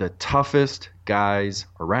one of the toughest guys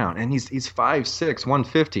around. And he's 5'6",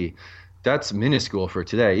 150. That's minuscule for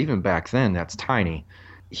today. Even back then, that's tiny.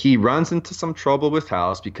 He runs into some trouble with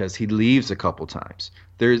Halas because he leaves a couple times.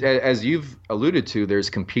 There's, as you've alluded to, there's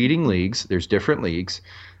competing leagues. There's different leagues.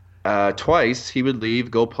 Twice he would leave,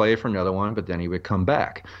 go play for another one, but then he would come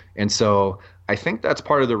back. And so I think that's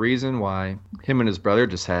part of the reason why him and his brother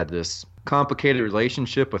just had this complicated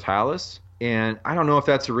relationship with Halas. And I don't know if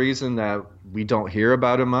that's a reason that we don't hear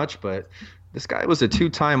about him much, but this guy was a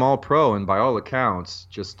 2-time All-Pro and by all accounts,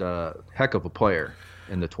 just a heck of a player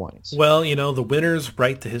in the 20s. Well, the winners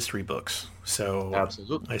write the history books. So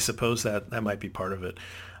absolutely, I suppose that might be part of it.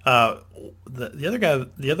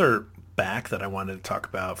 The other back that I wanted to talk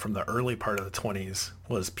about from the early part of the 20s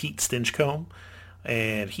was Pete Stinchcomb.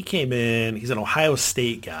 And he came in, he's an Ohio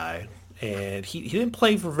State guy, and he didn't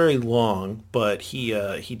play for very long, but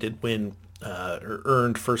he did win or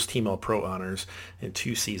earned first team All-Pro honors in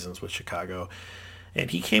 2 seasons with Chicago. And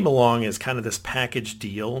he came along as kind of this package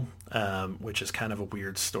deal, which is kind of a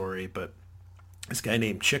weird story, but this guy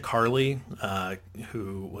named Chick Harley,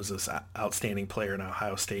 who was this outstanding player in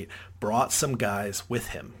Ohio State, brought some guys with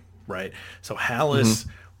him, right? So Halas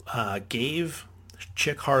gave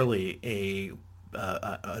Chick Harley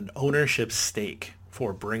an ownership stake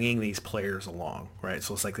for bringing these players along, right?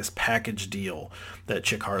 So it's like this package deal that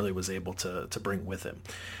Chick Harley was able to bring with him.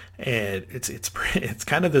 And it's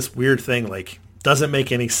kind of this weird thing, like doesn't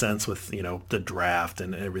make any sense with, the draft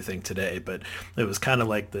and everything today, but it was kind of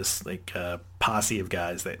like this posse of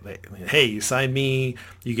guys that, hey, you sign me,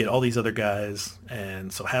 you get all these other guys.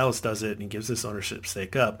 And so Halas does it and he gives this ownership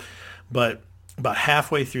stake up. But about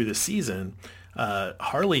halfway through the season,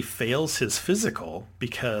 Harley fails his physical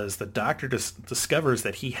because the doctor discovers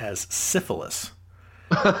that he has syphilis.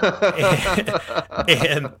 and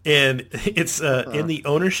it's in the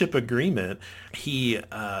ownership agreement, he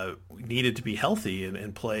needed to be healthy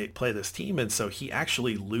and play this team, and so he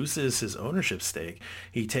actually loses his ownership stake.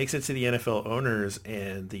 He takes it to the NFL owners,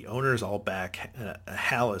 and the owners all back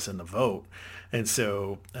Halas in the vote, and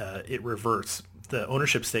so it reverts. The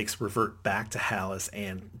ownership stakes revert back to Halas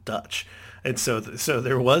and Dutch. And so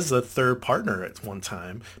there was a third partner at one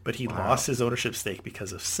time, but he lost his ownership stake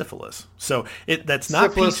because of syphilis. So that's not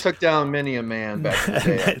syphilis took down many a man back in the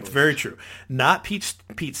day. That's very true. Not Pete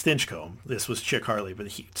Stinchcomb. This was Chick Harley, but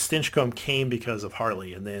Stinchcomb came because of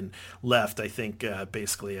Harley and then left, I think,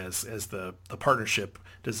 basically as the partnership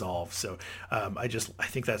dissolved. So I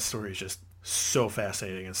think that story is just so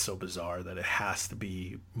fascinating and so bizarre that it has to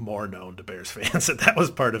be more known to Bears fans that was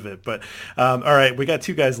part of it. But all right, we got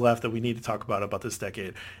 2 guys left that we need to talk about this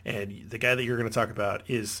decade, and the guy that you're going to talk about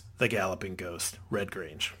is the Galloping Ghost, Red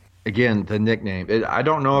Grange. Again, the nickname. I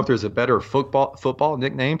don't know if there's a better football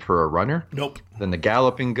nickname for a runner. Nope. Than the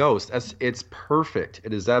Galloping Ghost. It's perfect.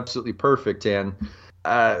 It is absolutely perfect, and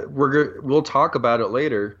we'll talk about it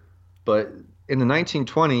later. But in the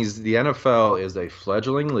 1920s, the NFL is a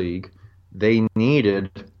fledgling league. They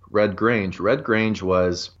needed Red Grange. Red Grange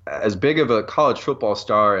was as big of a college football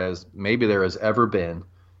star as maybe there has ever been.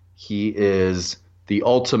 He is the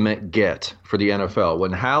ultimate get for the NFL.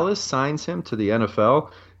 When Halas signs him to the NFL,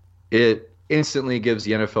 it instantly gives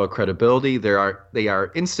the NFL credibility. They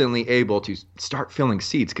are instantly able to start filling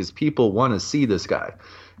seats because people want to see this guy.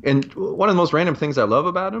 And one of the most random things I love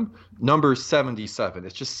about him, number 77.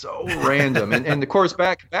 It's just so random. And of course,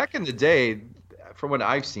 back in the day, from what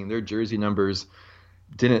I've seen, their jersey numbers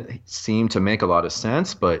didn't seem to make a lot of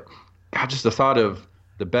sense, but just the thought of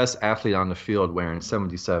the best athlete on the field wearing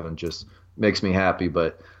 77 just makes me happy.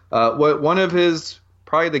 But one of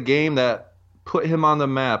probably the game that put him on the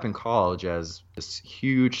map in college as this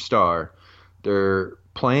huge star, they're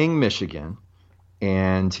playing Michigan,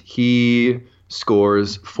 and he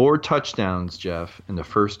scores 4 touchdowns, Jeff, in the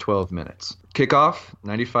first 12 minutes. Kickoff,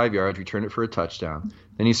 95 yards, return it for a touchdown.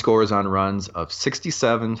 Then he scores on runs of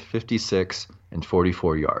 67, 56, and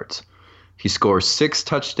 44 yards. He scores 6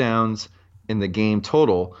 touchdowns in the game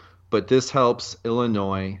total, but this helps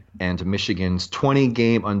Illinois and Michigan's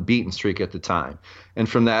 20-game unbeaten streak at the time. And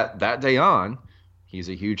from that day on, he's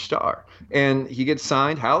a huge star. And he gets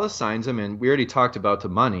signed. Halas signs him, and we already talked about the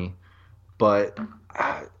money. But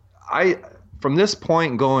from this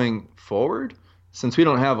point going forward, since we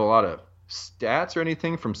don't have a lot of stats or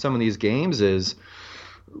anything from some of these games, is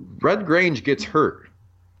Red Grange gets hurt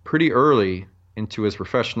pretty early into his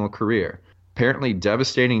professional career. Apparently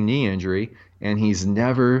devastating knee injury, and he's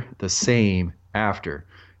never the same after.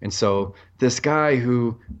 And so this guy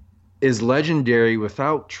who is legendary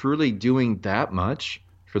without truly doing that much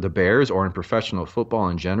for the Bears or in professional football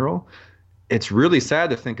in general, it's really sad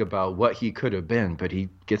to think about what he could have been. But he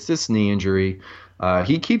gets this knee injury.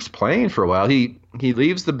 He keeps playing for a while. He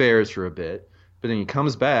leaves the Bears for a bit, but then he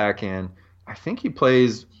comes back, and I think he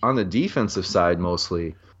plays on the defensive side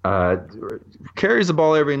mostly. Carries the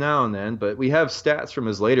ball every now and then, but we have stats from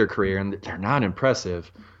his later career, and they're not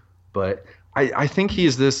impressive. But I think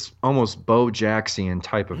he's this almost Bo Jackson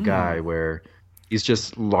type of guy where he's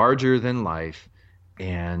just larger than life,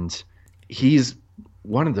 and he's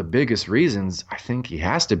one of the biggest reasons I think he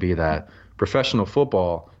has to be that professional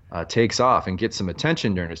football takes off and gets some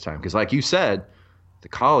attention during his time. Because like you said, the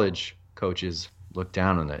college coaches look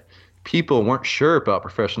down on it. People weren't sure about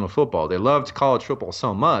professional football. They loved college football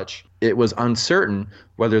so much, it was uncertain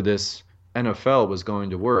whether this NFL was going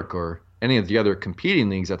to work or any of the other competing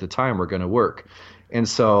leagues at the time were going to work. And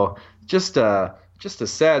so just a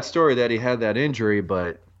sad story that he had that injury.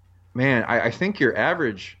 But, man, I think your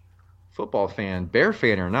average football fan, Bear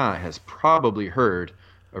fan or not, has probably heard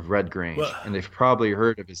of Red Grange, and they've probably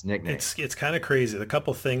heard of his nickname. It's kind of crazy. A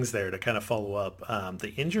couple things there to kind of follow up.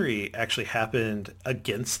 The injury actually happened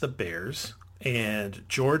against the Bears, and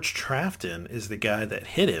George Trafton is the guy that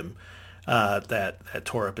hit him that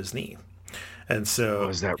tore up his knee. And so,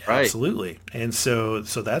 is that right? Absolutely. And so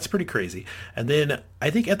that's pretty crazy. And then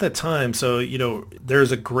I think at the time,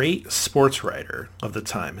 there's a great sports writer of the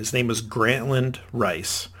time. His name was Grantland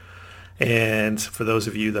Rice. And for those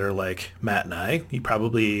of you that are like Matt and I, you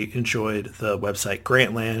probably enjoyed the website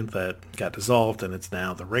Grantland that got dissolved, and it's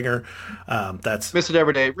now The Ringer. That's miss it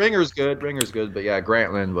every day. Ringer's good, but yeah,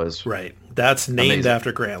 Grantland was right. That's named amazing.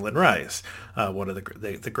 After Grantland Rice, one of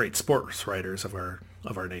the great sports writers of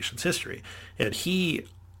our nation's history, and he,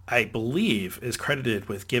 I believe, is credited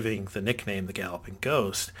with giving the nickname the Galloping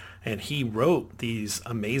Ghost, and he wrote these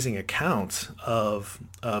amazing accounts of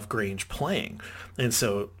Grange playing. And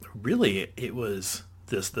so really it was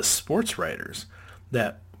the sports writers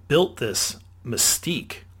that built this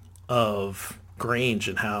mystique of Grange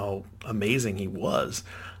and how amazing he was.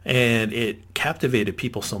 And it captivated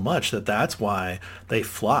people so much that's why they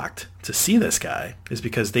flocked to see this guy, is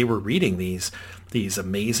because they were reading these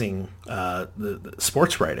amazing the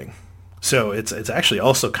sports writing. So it's actually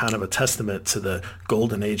also kind of a testament to the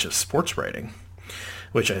golden age of sports writing,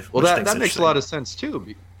 that makes a lot of sense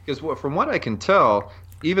too, because from what I can tell,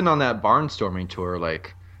 even on that barnstorming tour,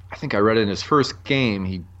 like I think I read in his first game,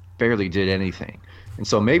 he barely did anything. And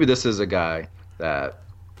so maybe this is a guy that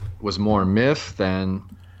was more myth than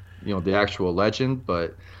the actual legend,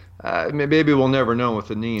 but maybe we'll never know with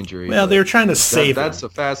the knee injury. Well, they were trying to save him. That's a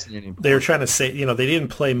fascinating point. They were trying to say, they didn't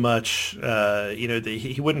play much.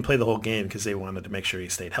 He wouldn't play the whole game because they wanted to make sure he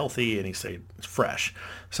stayed healthy and he stayed fresh.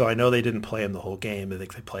 So I know they didn't play him the whole game. I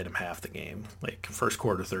think they played him half the game, like first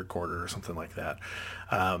quarter, third quarter, or something like that.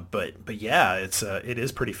 But yeah, it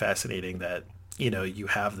is pretty fascinating that you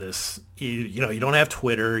have this. You don't have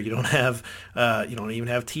Twitter. You don't have. You don't even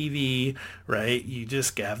have TV, right? You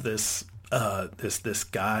just have this. This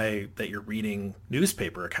guy that you're reading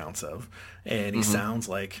newspaper accounts of, and he sounds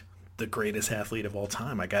like the greatest athlete of all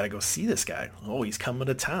time. I got to go see this guy. Oh, he's coming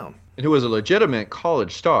to town. And who was a legitimate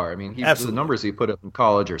college star. I mean, the numbers he put up in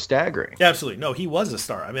college are staggering. Absolutely. No, he was a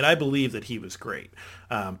star. I mean, I believe that he was great.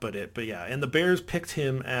 But yeah, and the Bears picked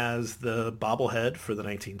him as the bobblehead for the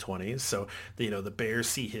 1920s. So, the Bears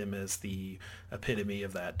see him as the epitome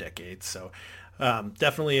of that decade. So,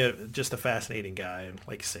 definitely just a fascinating guy, and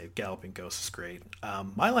like you say, Galloping Ghost is great.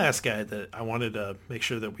 My last guy that I wanted to make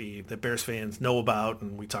sure that Bears fans know about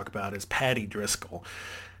and we talk about is Patty Driscoll.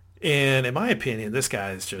 And in my opinion, this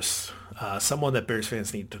guy is just someone that Bears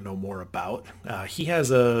fans need to know more about. He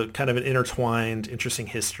has a kind of an intertwined, interesting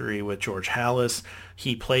history with George Halas.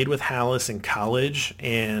 He played with Halas in college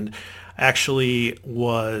and actually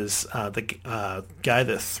was the guy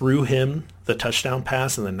that threw him the touchdown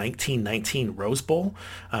pass in the 1919 Rose Bowl.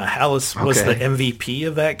 Halas was the MVP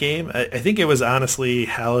of that game. I think it was honestly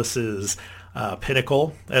Halas's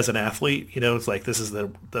pinnacle as an athlete. It's like this is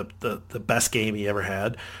the best game he ever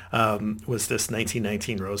had, was this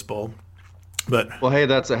 1919 Rose Bowl. But well, hey,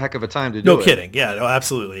 that's a heck of a time to do it. No kidding. Yeah, no,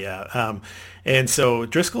 absolutely. Yeah. And so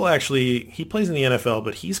Driscoll actually, he plays in the NFL,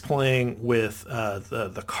 but he's playing with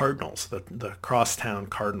the Cardinals, the Crosstown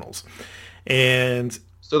Cardinals. And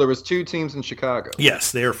so there was two teams in Chicago.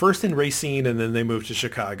 Yes, they were first in Racine, and then they moved to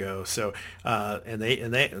Chicago. So,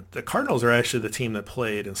 the Cardinals are actually the team that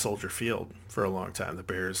played in Soldier Field for a long time. The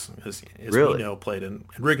Bears, as really? we know, played in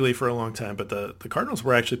Wrigley for a long time, but the Cardinals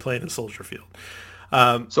were actually playing in Soldier Field.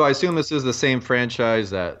 So I assume this is the same franchise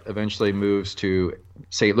that eventually moves to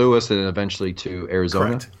St. Louis and then eventually to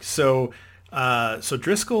Arizona. Correct. So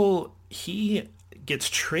Driscoll, he gets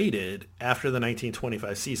traded after the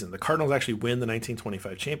 1925 season. The Cardinals actually win the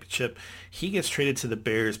 1925 championship. He gets traded to the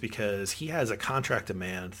Bears because he has a contract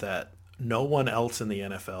demand that no one else in the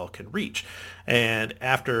NFL can reach. And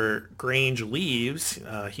after Grange leaves,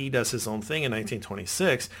 he does his own thing in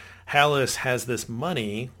 1926. Halas has this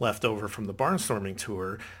money left over from the barnstorming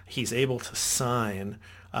tour. He's able to sign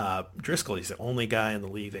Driscoll. He's the only guy in the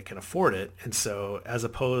league that can afford it. And so as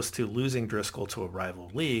opposed to losing Driscoll to a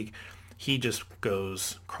rival league, he just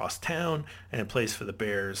goes cross town and plays for the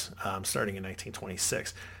Bears starting in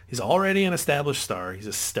 1926. He's already an established star. He's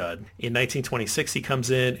a stud. In 1926, he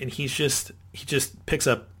comes in and he just picks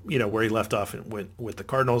up where he left off with the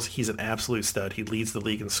Cardinals. He's an absolute stud. He leads the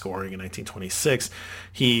league in scoring in 1926.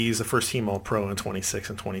 He's a first-team All-Pro in 26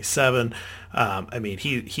 and 27.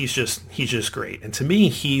 He's just great. And to me,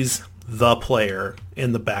 he's the player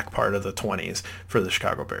in the back part of the 20s for the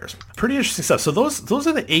Chicago Bears. Pretty interesting stuff. So those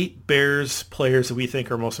are the 8 Bears players that we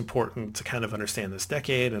think are most important to kind of understand this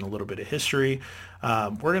decade and a little bit of history.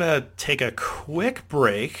 We're going to take a quick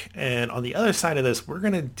break, and on the other side of this, we're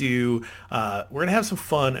going to have some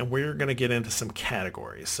fun, and we're going to get into some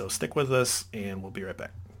categories. So stick with us, and we'll be right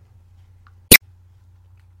back.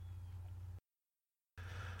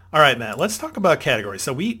 All right, Matt, let's talk about categories.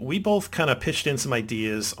 So we both kind of pitched in some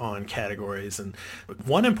ideas on categories. And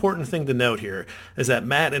one important thing to note here is that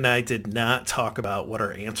Matt and I did not talk about what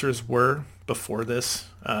our answers were before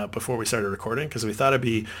we started recording, because we thought it'd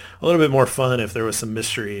be a little bit more fun if there was some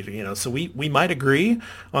mystery, So we might agree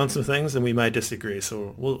on some things and we might disagree.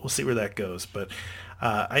 So we'll see where that goes. But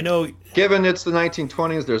I know, given it's the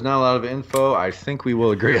 1920s, there's not a lot of info. I think we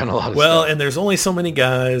will agree on a lot of stuff. Well, and there's only so many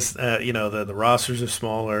guys. The rosters are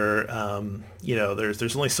smaller.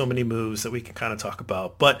 There's only so many moves that we can kind of talk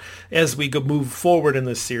about. But as we move forward in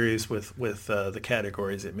this series with the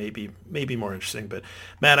categories, it may be more interesting. But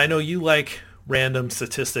Matt, I know you like random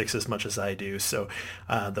statistics as much as I do. So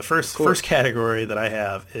the first category that I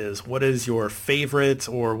have is, what is your favorite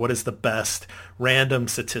or what is the best random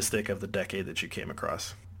statistic of the decade that you came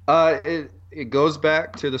across? It goes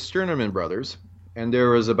back to the Sternerman brothers, and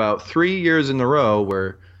there was about 3 years in a row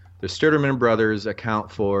where the Sternerman brothers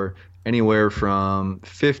account for anywhere from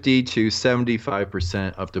 50 to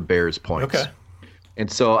 75% of the Bears' points. Okay. And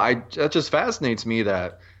so that just fascinates me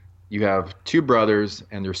that you have 2 brothers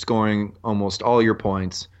and they're scoring almost all your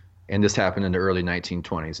points, and this happened in the early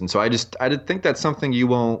 1920s. And so I did think that's something you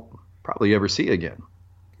won't probably ever see again.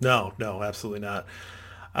 No, absolutely not.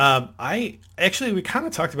 We kind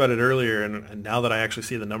of talked about it earlier, and now that I actually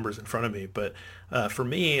see the numbers in front of me, but for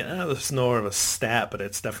me, this is more of a stat, but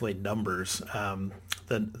it's definitely numbers.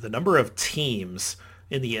 The number of teams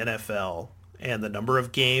in the NFL and the number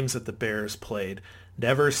of games that the Bears played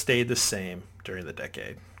never stayed the same during the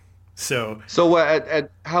decade. So at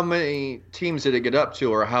how many teams did it get up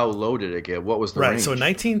to, or how low did it get? What was the range? So in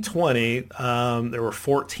 1920, there were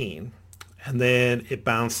 14, and then it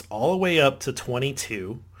bounced all the way up to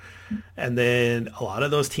 22, and then a lot of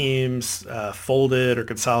those teams folded or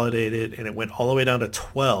consolidated, and it went all the way down to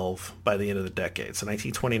 12 by the end of the decade. So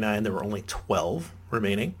 1929, there were only 12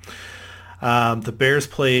 remaining. The Bears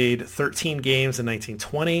played 13 games in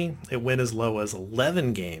 1920. It went as low as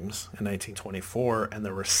 11 games in 1924, and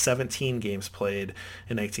there were 17 games played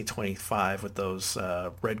in 1925 with those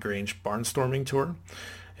Red Grange barnstorming tour.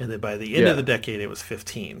 And then by the end of the decade, it was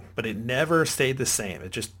 15. But it never stayed the same.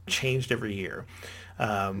 It just changed every year.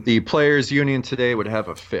 The Players Union today would have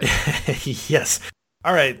a fit. Yes.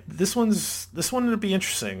 All right, this one would be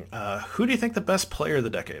interesting. Who do you think the best player of the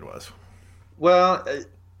decade was? Well,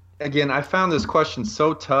 again, I found this question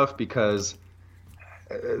so tough because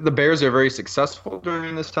the Bears are very successful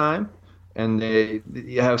during this time, and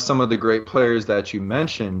you have some of the great players that you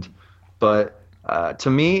mentioned. But to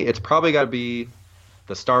me, it's probably got to be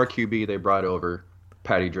the star QB they brought over,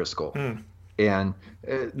 Patty Driscoll. And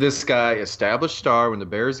this guy, established star, when the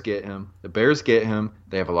Bears get him,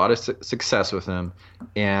 they have a lot of success with him.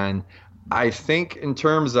 And I think in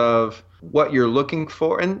terms of what you're looking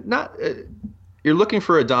for, and not you're looking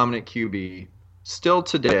for a dominant QB still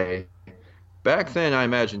today. Back then, I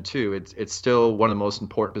imagine, too, it's still one of the most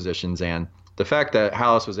important positions. And the fact that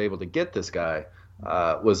Halas was able to get this guy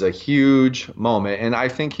was a huge moment. And I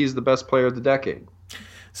think he's the best player of the decade.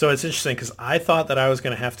 So it's interesting because I thought that I was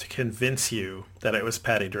going to have to convince you that it was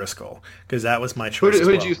Patty Driscoll, because that was my choice. Who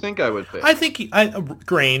did you think I would pick? I think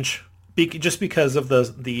Grange, just because of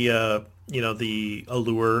the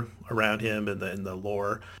allure around him and the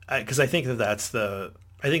lore. Because I think that's the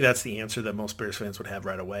I think that's the answer that most Bears fans would have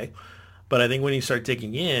right away. But I think when you start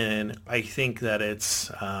digging in, I think that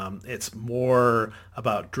it's more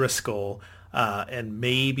about Driscoll, and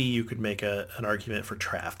maybe you could make an argument for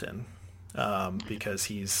Trafton, because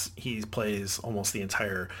he plays almost the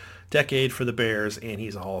entire decade for the Bears, and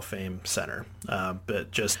he's a Hall of Fame center.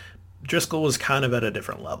 But just Driscoll was kind of at a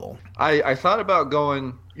different level. I thought about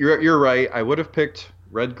going. You're right. I would have picked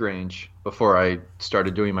Red Grange before I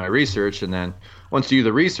started doing my research, and then once you do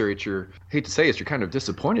the research, you're kind of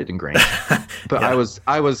disappointed in Grange. But yeah.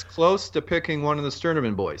 I was close to picking one of the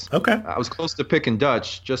Sterneman boys. Okay. I was close to picking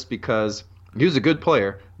Dutch just because he was a good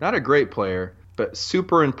player, not a great player, but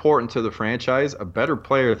super important to the franchise, a better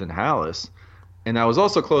player than Halas. And I was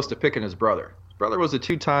also close to picking his brother. His brother was a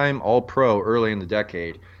 2-time All-Pro early in the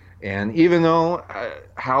decade. And even though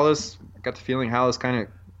Halas, I got the feeling Halas kind of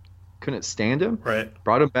couldn't stand him, right,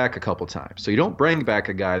 brought him back a couple times. So you don't bring back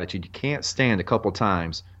a guy that you can't stand a couple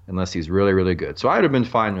times unless he's really, really good. So I'd have been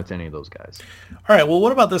fine with any of those guys. All right, well,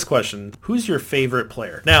 what about this question? Who's your favorite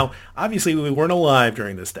player? Now, obviously, we weren't alive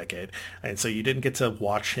during this decade, and so you didn't get to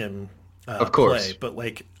watch him of course. play. But,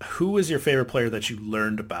 like, who was your favorite player that you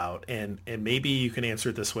learned about? And maybe you can answer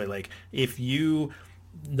it this way. Like, if you,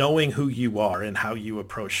 knowing who you are and how you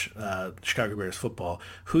approach Chicago Bears football,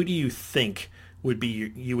 who do you think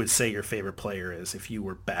you would say your favorite player is if you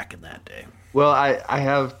were back in that day? Well, I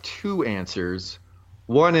have two answers.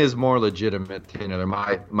 One is more legitimate than the other.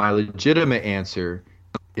 My legitimate answer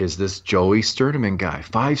is this Joey Sterneman guy,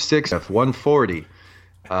 5'6", 140.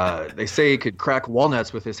 They say he could crack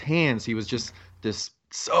walnuts with his hands. He was just this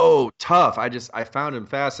so tough. I found him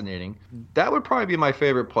fascinating. That would probably be my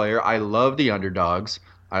favorite player. I love the underdogs.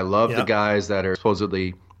 I love the guys that are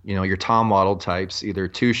supposedly, your Tom Waddle types, either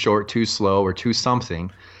too short, too slow, or too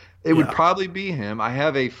something. It would probably be him. I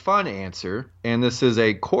have a fun answer, and this is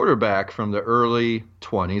a quarterback from the early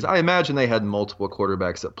 20s. I imagine they had multiple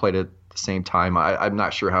quarterbacks that played at the same time. I'm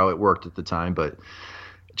not sure how it worked at the time, but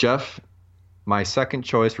Jeff, my second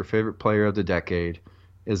choice for favorite player of the decade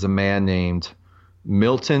is a man named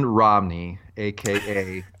Milton Romney,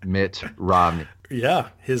 a.k.a. Mitt Romney. Yeah,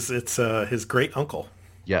 his great uncle.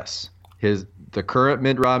 Yes. The current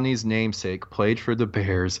Mitt Romney's namesake played for the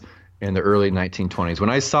Bears in the early 1920s. When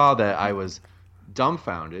I saw that, I was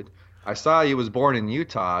dumbfounded. I saw he was born in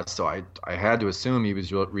Utah, so I had to assume he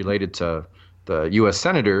was related to the U.S.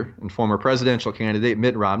 Senator and former presidential candidate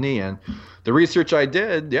Mitt Romney. And the research I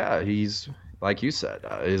did, he's, like you said,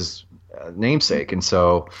 his namesake. And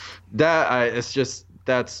so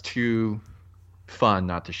that's too fun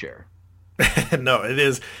not to share. No, it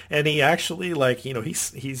is, and he actually,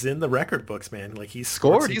 he's in the record books, man. Like he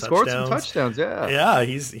scored some touchdowns. Yeah,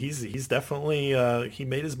 he's definitely he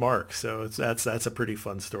made his mark. So that's a pretty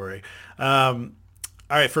fun story. All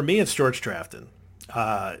right, for me, it's George Trafton.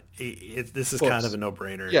 This is kind of a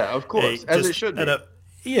no-brainer. Yeah, of course, as it should be.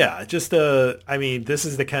 This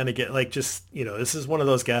is the kind of this is one of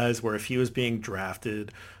those guys where if he was being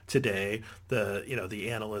drafted today, the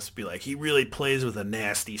analysts would be like, he really plays with a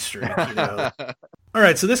nasty streak. All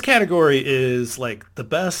right, so this category is like the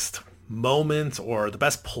best moment or the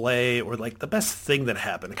best play or like the best thing that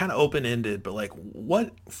happened. Kind of open-ended, but like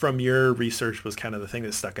what from your research was kind of the thing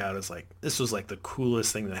that stuck out as like this was like the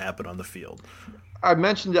coolest thing that happened on the field? I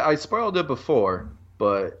mentioned it, I spoiled it before,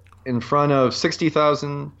 but in front of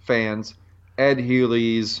 60,000 fans, Ed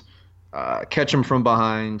Healy's catch him from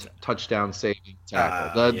behind, touchdown saving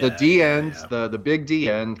tackle. The D end, the big D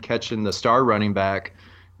end, catching the star running back,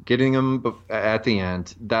 getting him at the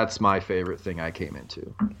end. That's my favorite thing I came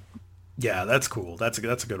into. Yeah, that's cool. That's a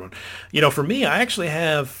good one. For me, I actually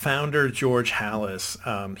have founder George Halas.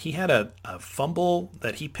 He had a fumble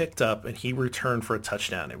that he picked up and he returned for a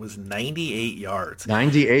touchdown. It was 98 yards.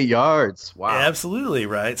 98 yards. Wow. Absolutely,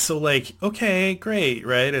 right? So okay, great,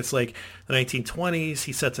 right? It's like the 1920s.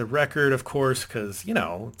 He sets a record, of course, because,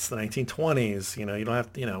 it's the 1920s. You don't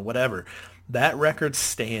have to, whatever. That record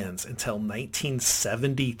stands until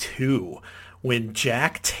 1972. When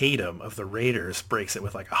Jack Tatum of the Raiders breaks it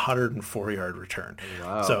with like a 104-yard return.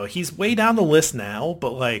 Wow. So he's way down the list now,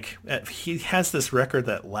 but he has this record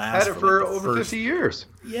that lasts. Had it for over 50 years.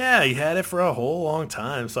 Yeah, he had it for a whole long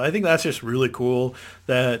time. So I think that's just really cool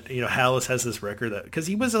that, Halas has this record that, because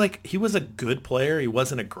he was a good player. He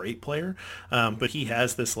wasn't a great player, but he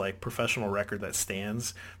has this professional record that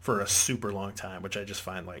stands for a super long time, which I just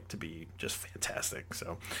find to be just fantastic.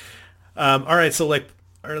 So, all right. So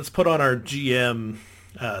all right, let's put on our GM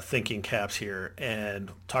thinking caps here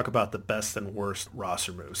and talk about the best and worst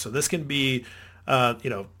roster moves. So this can be,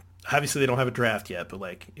 obviously they don't have a draft yet, but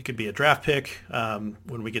like it could be a draft pick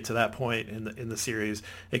when we get to that point in the series.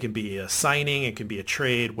 It can be a signing, it can be a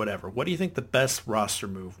trade, whatever. What do you think the best roster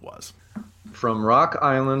move was? From Rock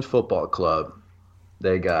Island Football Club,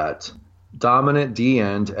 they got dominant D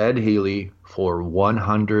end Ed Healy for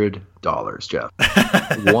 $100, Jeff.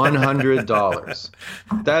 $100.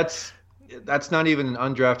 That's not even an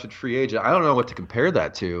undrafted free agent. I don't know what to compare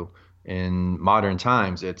that to in modern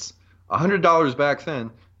times. It's $100 back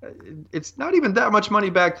then. It's not even that much money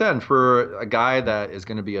back then for a guy that is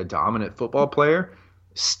going to be a dominant football player.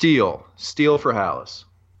 Steal for Halas.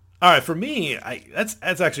 All right, for me, that's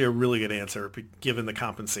actually a really good answer given the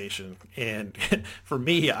compensation. And for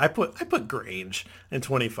me, I put Grange in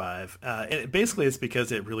 25. And basically, it's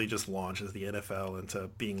because it really just launches the NFL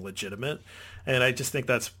into being legitimate, and I just think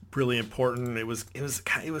that's really important. It was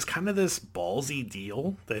kind of this ballsy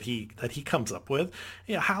deal that he comes up with.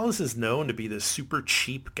 Yeah, Halas is known to be this super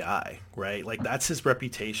cheap guy, right? Like that's his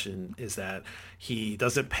reputation, is that he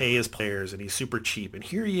doesn't pay his players and he's super cheap. And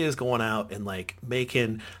here he is going out and like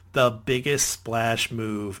making the biggest splash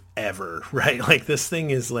move ever, right? Like this thing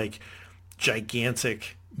is like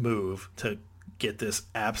gigantic move to get this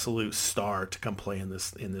absolute star to come play in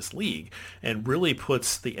this league, and really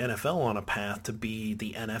puts the NFL on a path to be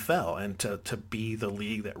the NFL and to be the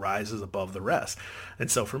league that rises above the rest. And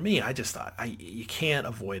so for me, I just thought you can't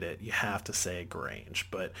avoid it. You have to say Grange,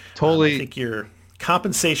 but totally. I think your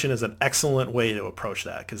compensation is an excellent way to approach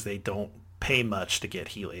that because they don't pay much to get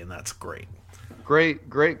Healy, and that's great.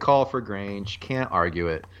 Great call for Grange. Can't argue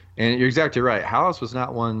it. And you're exactly right. Halas was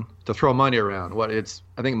not one to throw money around.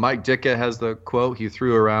 I think Mike Ditka has the quote. He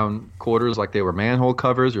threw around quarters like they were manhole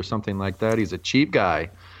covers or something like that. He's a cheap guy.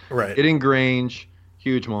 Right. Getting Grange,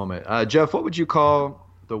 huge moment. Jeff, what would you call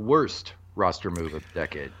the worst roster move of the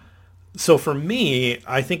decade? So for me,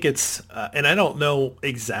 I think it's, and I don't know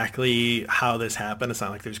exactly how this happened. It's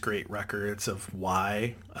not like there's great records of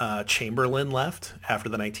why Chamberlain left after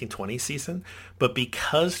the 1920 season. But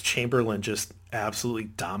because Chamberlain just absolutely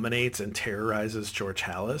dominates and terrorizes George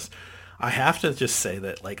Halas, I have to just say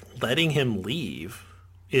that like letting him leave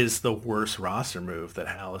is the worst roster move that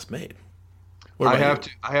Halas made. I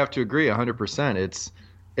have to agree 100%.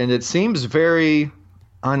 It seems very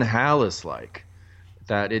un-Halas like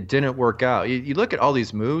that it didn't work out. You look at all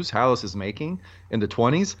these moves Halas is making in the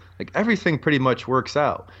 20s, like everything pretty much works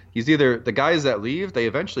out. He's either the guys that leave, they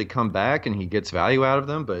eventually come back and he gets value out of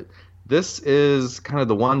them, but this is kind of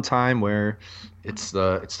the one time where it's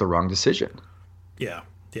the wrong decision. Yeah.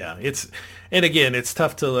 And again, it's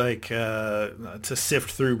tough to to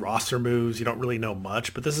sift through roster moves. You don't really know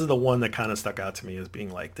much, but this is the one that kind of stuck out to me as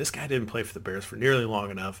being like, this guy didn't play for the Bears for nearly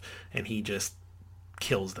long enough, and he just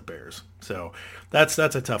kills the Bears. So that's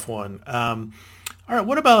a tough one. All right,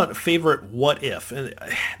 what about favorite what if? And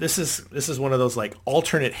this is one of those like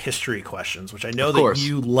alternate history questions, which I know that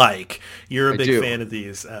you like. You're a big fan of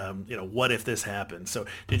these. What if this happened? So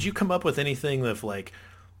did you come up with anything of like,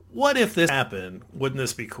 what if this happened? Wouldn't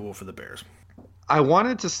this be cool for the Bears? I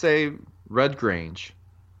wanted to say Red Grange,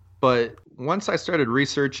 but once I started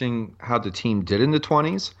researching how the team did in the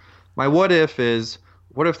 20s, my what if is,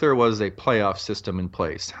 what if there was a playoff system in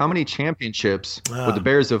place? How many championships would the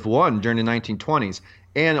Bears have won during the 1920s?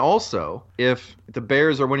 And also, if the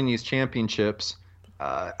Bears are winning these championships,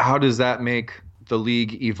 how does that make the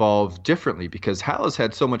league evolve differently? Because Halas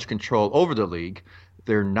had so much control over the league.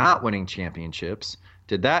 They're not winning championships.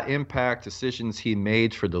 Did that impact decisions he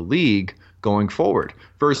made for the league going forward?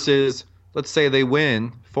 Versus, let's say they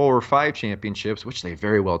win 4 or 5 championships, which they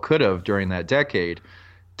very well could have during that decade.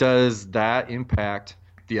 Does that impact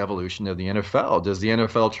the evolution of the NFL? Does the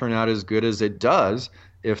NFL turn out as good as it does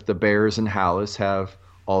if the Bears and Halas have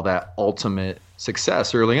all that ultimate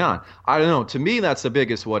success early on? I don't know. To me, that's the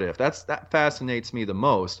biggest what if. That fascinates me the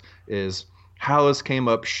most is Halas came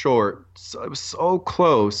up short. So it was so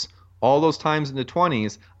close all those times in the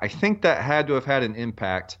 20s. I think that had to have had an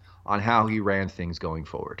impact on how he ran things going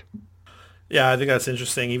forward. Yeah, I think that's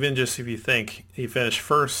interesting. Even just if you think he finished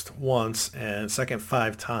first once and second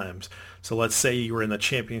 5 times. So let's say you were in the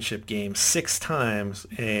championship game 6 times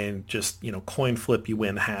and just, coin flip, you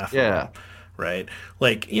win half. Yeah. Of them, right?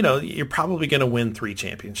 Like, you're probably going to win 3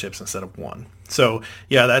 championships instead of 1. So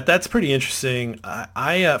yeah, that's pretty interesting.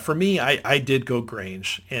 For me, I did go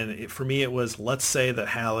Grange, and for me it was, let's say that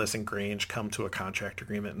Halas and Grange come to a contract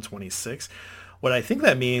agreement in 26. What I think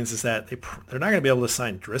that means is that they're not going to be able to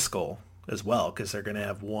sign Driscoll as well, because they're going to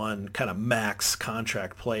have one kind of max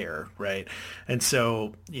contract player, right? And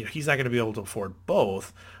so he's not going to be able to afford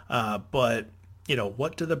both. But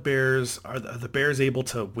what do the Bears, are the Bears able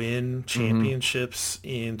to win championships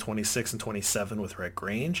in 26 and 27 with Rick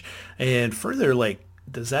Grange? And further, like,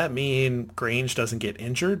 does that mean Grange doesn't get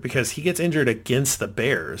injured? Because he gets injured against the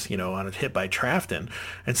Bears, on a hit by Trafton.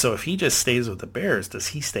 And so if he just stays with the Bears, does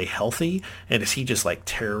he stay healthy? And does he just like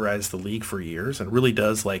terrorize the league for years and really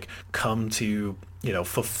does like come to,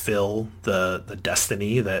 fulfill the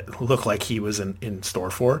destiny that looked like he was in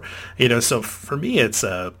store for? So for me,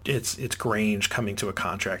 it's Grange coming to a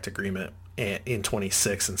contract agreement in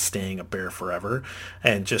 26 and staying a Bear forever,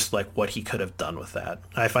 and just like what he could have done with that.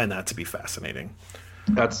 I find that to be fascinating.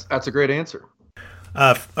 That's a great answer.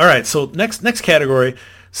 All right, so next category.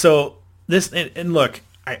 So this and look,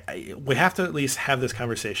 we have to at least have this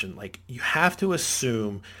conversation. Like, you have to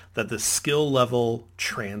assume that the skill level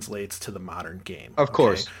translates to the modern game. Of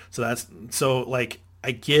course. So like,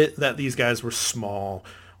 I get that these guys were small,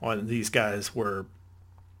 or these guys were,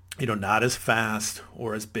 not as fast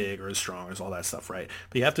or as big or as strong as all that stuff, right?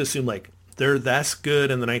 But you have to assume like they're that's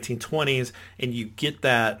good in the 1920s, and you get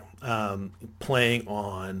that playing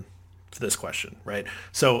on this question, right?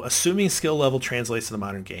 So assuming skill level translates to the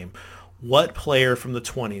modern game, what player from the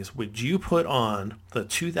 20s would you put on the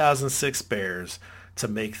 2006 Bears to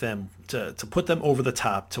make them to put them over the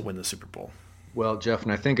top to win the Super Bowl? Well, Jeff,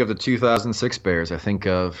 when I think of the 2006 Bears, I think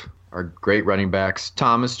of our great running backs,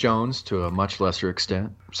 Thomas Jones to a much lesser extent,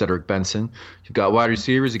 Cedric Benson. You've got wide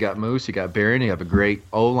receivers, you got Moose, you got Barron, you have a great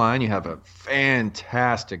O-line, you have a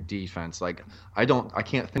fantastic defense. Like, I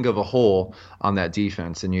can't think of a hole on that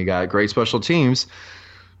defense, and you got great special teams.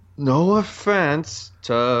 No offense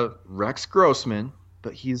to Rex Grossman,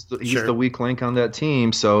 but he's the weak link on that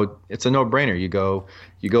team, so it's a no-brainer. You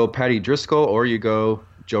go Patty Driscoll or you go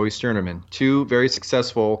Joey Sternerman, two very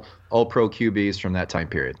successful All-Pro QBs from that time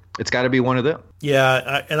period. It's got to be one of them.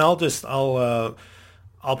 Yeah, and I'll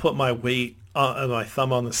put my weight, my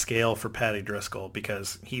thumb on the scale for Patty Driscoll,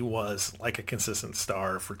 because he was like a consistent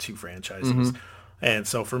star for two franchises. Mm-hmm. And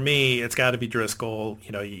so for me, it's got to be Driscoll.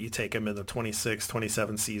 You take him in the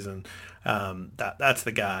 26-27 season. That's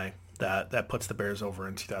the guy that puts the Bears over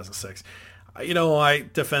in 2006. I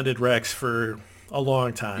defended Rex for a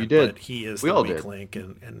long time. You did. But he is the weak link,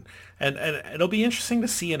 and it'll be interesting to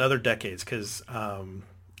see in other decades, because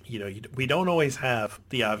we don't always have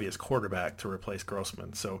the obvious quarterback to replace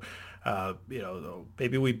Grossman. So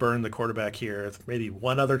maybe we burn the quarterback here maybe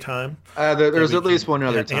one other time. There's at least one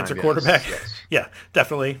other time. Answer quarterback. Yes. Yeah,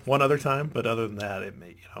 definitely one other time. But other than that, it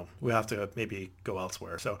may, we have to maybe go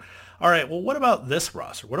elsewhere. So, all right. Well, what about this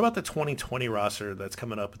roster? What about the 2020 roster that's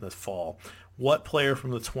coming up in this fall? What player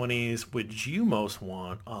from the 20s would you most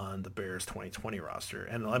want on the Bears 2020 roster?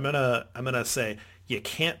 And I'm gonna say you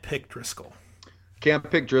can't pick Driscoll. Can't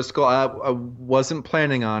pick Driscoll. I wasn't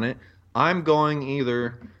planning on it. I'm going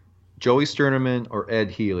either Joey Sternerman or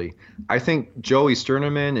Ed Healy. I think Joey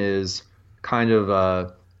Sternerman is kind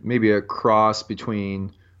of maybe a cross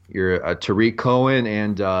between your Tariq Cohen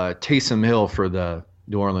and Taysom Hill for the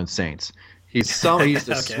New Orleans Saints. He's a okay.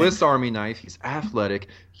 Swiss Army knife. He's athletic.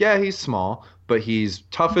 Yeah, he's small, but he's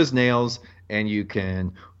tough as nails, and you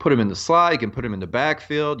can put him in the slot. You can put him in the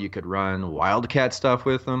backfield. You could run wildcat stuff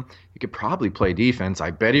with him. You could probably play defense. I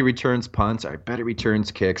bet he returns punts. I bet he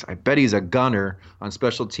returns kicks. I bet he's a gunner on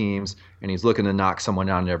special teams, and he's looking to knock someone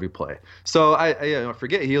down every play. So I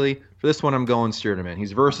forget Healy. For this one, I'm going Sternerman.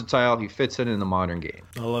 He's versatile. He fits in the modern game.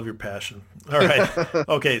 I love your passion. All right.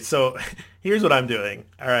 Okay, so here's what I'm doing.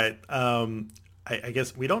 All right. I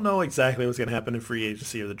guess we don't know exactly what's going to happen in free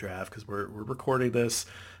agency or the draft, because we're recording this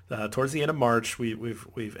towards the end of March.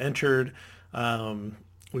 We've entered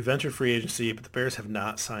free agency, but the Bears have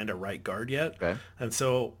not signed a right guard yet. Okay. And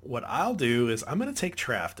so what I'll do is I'm going to take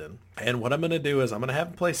Trafton, and what I'm going to do is I'm going to have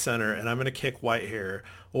him play center, and I'm going to kick Whitehair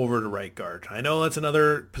over to right guard. I know that's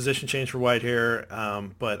another position change for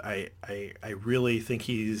Whitehair, but I really think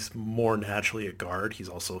he's more naturally a guard. He's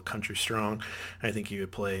also country strong. I think he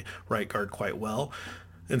would play right guard quite well.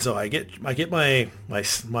 And so I get my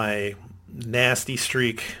nasty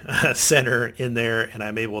streak center in there, and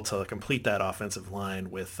I'm able to complete that offensive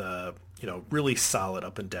line with really solid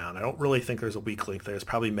up and down. I don't really think there's a weak link there. It's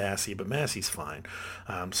probably Massey, but Massey's fine.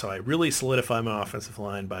 So I really solidify my offensive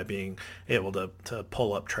line by being able to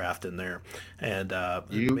pull up Trafton there. And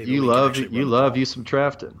you love some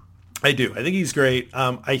Trafton. I do. I think he's great.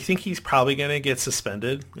 I think he's probably going to get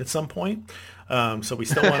suspended at some point. So we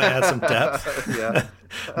still want to add some depth. Yeah.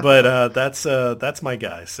 But that's my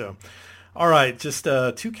guy. So. All right, just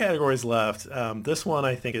two categories left. This one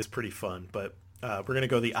I think is pretty fun, but we're going to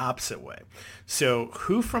go the opposite way. So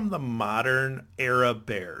who from the modern era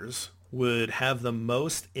Bears would have the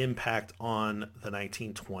most impact on the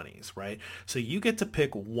 1920s, right? So you get to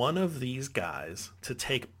pick one of these guys to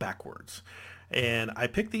take backwards. And I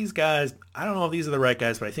picked these guys. I don't know if these are the right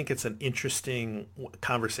guys, but I think it's an interesting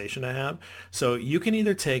conversation to have. So you can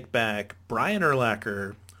either take back Brian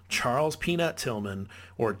Urlacher, Charles Peanut Tillman,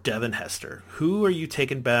 or Devin Hester. Who are you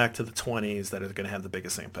taking back to the 20s that is going to have the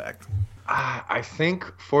biggest impact? I think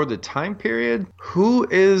for the time period, who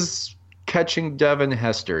is catching Devin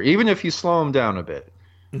Hester? Even if you slow him down a bit,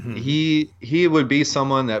 he would be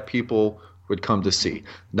someone that people would come to see.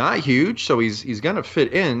 Not huge, so he's going to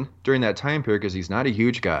fit in during that time period because he's not a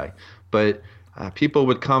huge guy. But people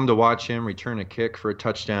would come to watch him return a kick for a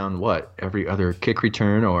touchdown, every other kick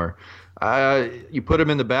return, or you put him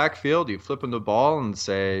in the backfield, you flip him the ball and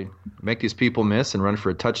say, make these people miss and run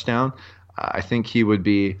for a touchdown. I think he would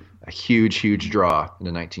be a huge draw in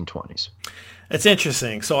the 1920s. It's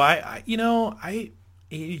interesting. So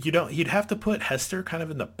you'd have to put Hester kind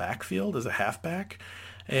of in the backfield as a halfback.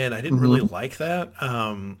 And I didn't really like that.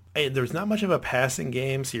 There's not much of a passing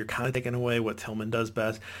game, so you're kind of taking away what Tillman does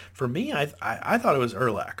best. For me, I thought it was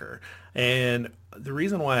Urlacher. And the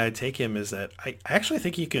reason why I take him is that I actually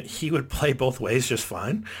think he would play both ways just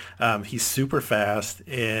fine. He's super fast,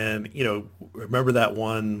 and remember that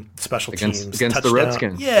one special teams against touchdown? The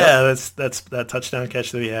Redskins. Yeah, yep. that's that touchdown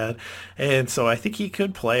catch that he had, and so I think he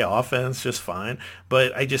could play offense just fine.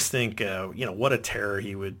 But I just think what a terror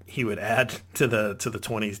he would add to the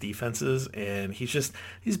 20s defenses, and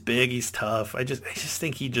he's big, he's tough. I just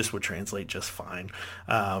think he just would translate just fine.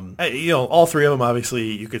 All three of them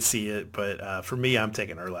obviously you could see it, but for me, I'm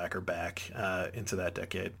taking Urlacher back into that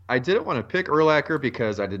decade. I didn't want to pick Urlacher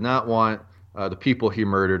because I did not want the people he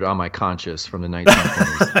murdered on my conscience from the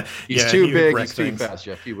 1920s. He's too big, he's too fast,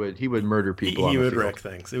 Jeff. He would murder people. He would wreck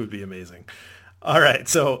things. It would be amazing. All right,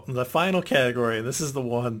 so the final category, and this is the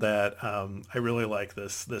one that I really like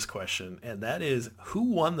this question, and that is who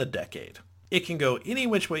won the decade. It can go any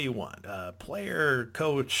which way you want, player,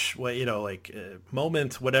 coach,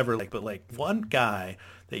 moment, whatever. But one guy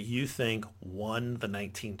that you think won the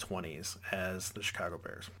 1920s as the Chicago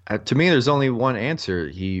Bears. To me, there's only one answer.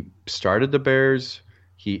 He started the Bears.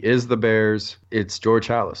 He is the Bears. It's George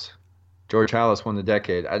Halas. George Halas won the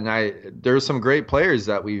decade. And there's some great players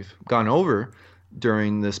that we've gone over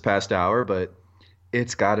during this past hour, but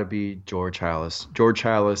it's got to be George Halas. George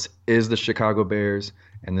Halas is the Chicago Bears,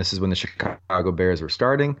 and this is when the Chicago Bears were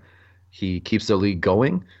starting. He keeps the league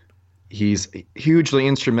going. He's hugely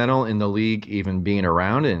instrumental in the league even being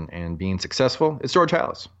around and being successful. It's George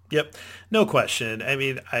Halas. Yep, no question. I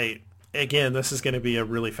mean, Again, this is going to be a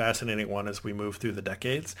really fascinating one as we move through the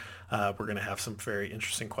decades. We're going to have some very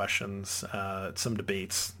interesting questions, some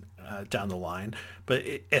debates down the line. But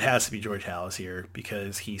it has to be George Halas here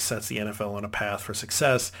because he sets the NFL on a path for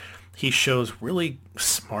success. He shows really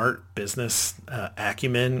smart business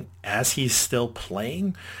acumen as he's still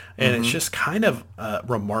playing. And it's just kind of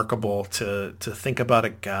remarkable to think about a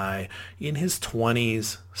guy in his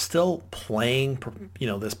 20s still playing,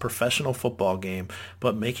 this professional football game,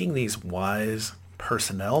 but making these wise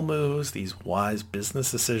personnel moves, these wise business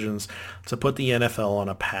decisions to put the NFL on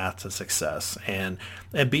a path to success and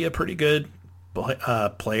be a pretty good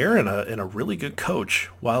player and a really good coach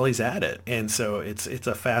while he's at it. And so it's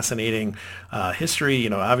a fascinating history.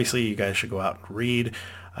 Obviously you guys should go out and read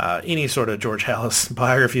any sort of George Halas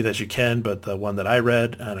biography that you can, but the one that I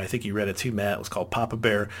read, and I think you read it too, Matt, was called Papa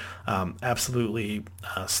Bear. Absolutely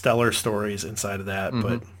stellar stories inside of that,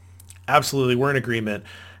 but absolutely we're in agreement.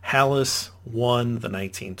 Halas won the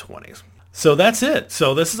 1920s. So that's it.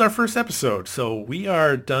 So this is our first episode. So we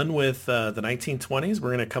are done with the 1920s. We're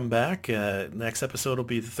going to come back. Next episode will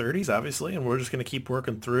be the 30s, obviously, and we're just going to keep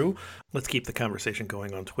working through. Let's keep the conversation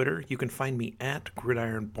going on Twitter. You can find me at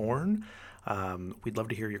GridironBorn. We'd love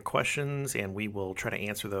to hear your questions, and we will try to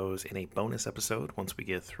answer those in a bonus episode once we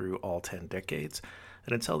get through all 10 decades.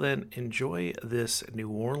 And until then, enjoy this New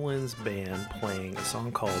Orleans band playing a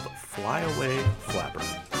song called Fly Away Flapper.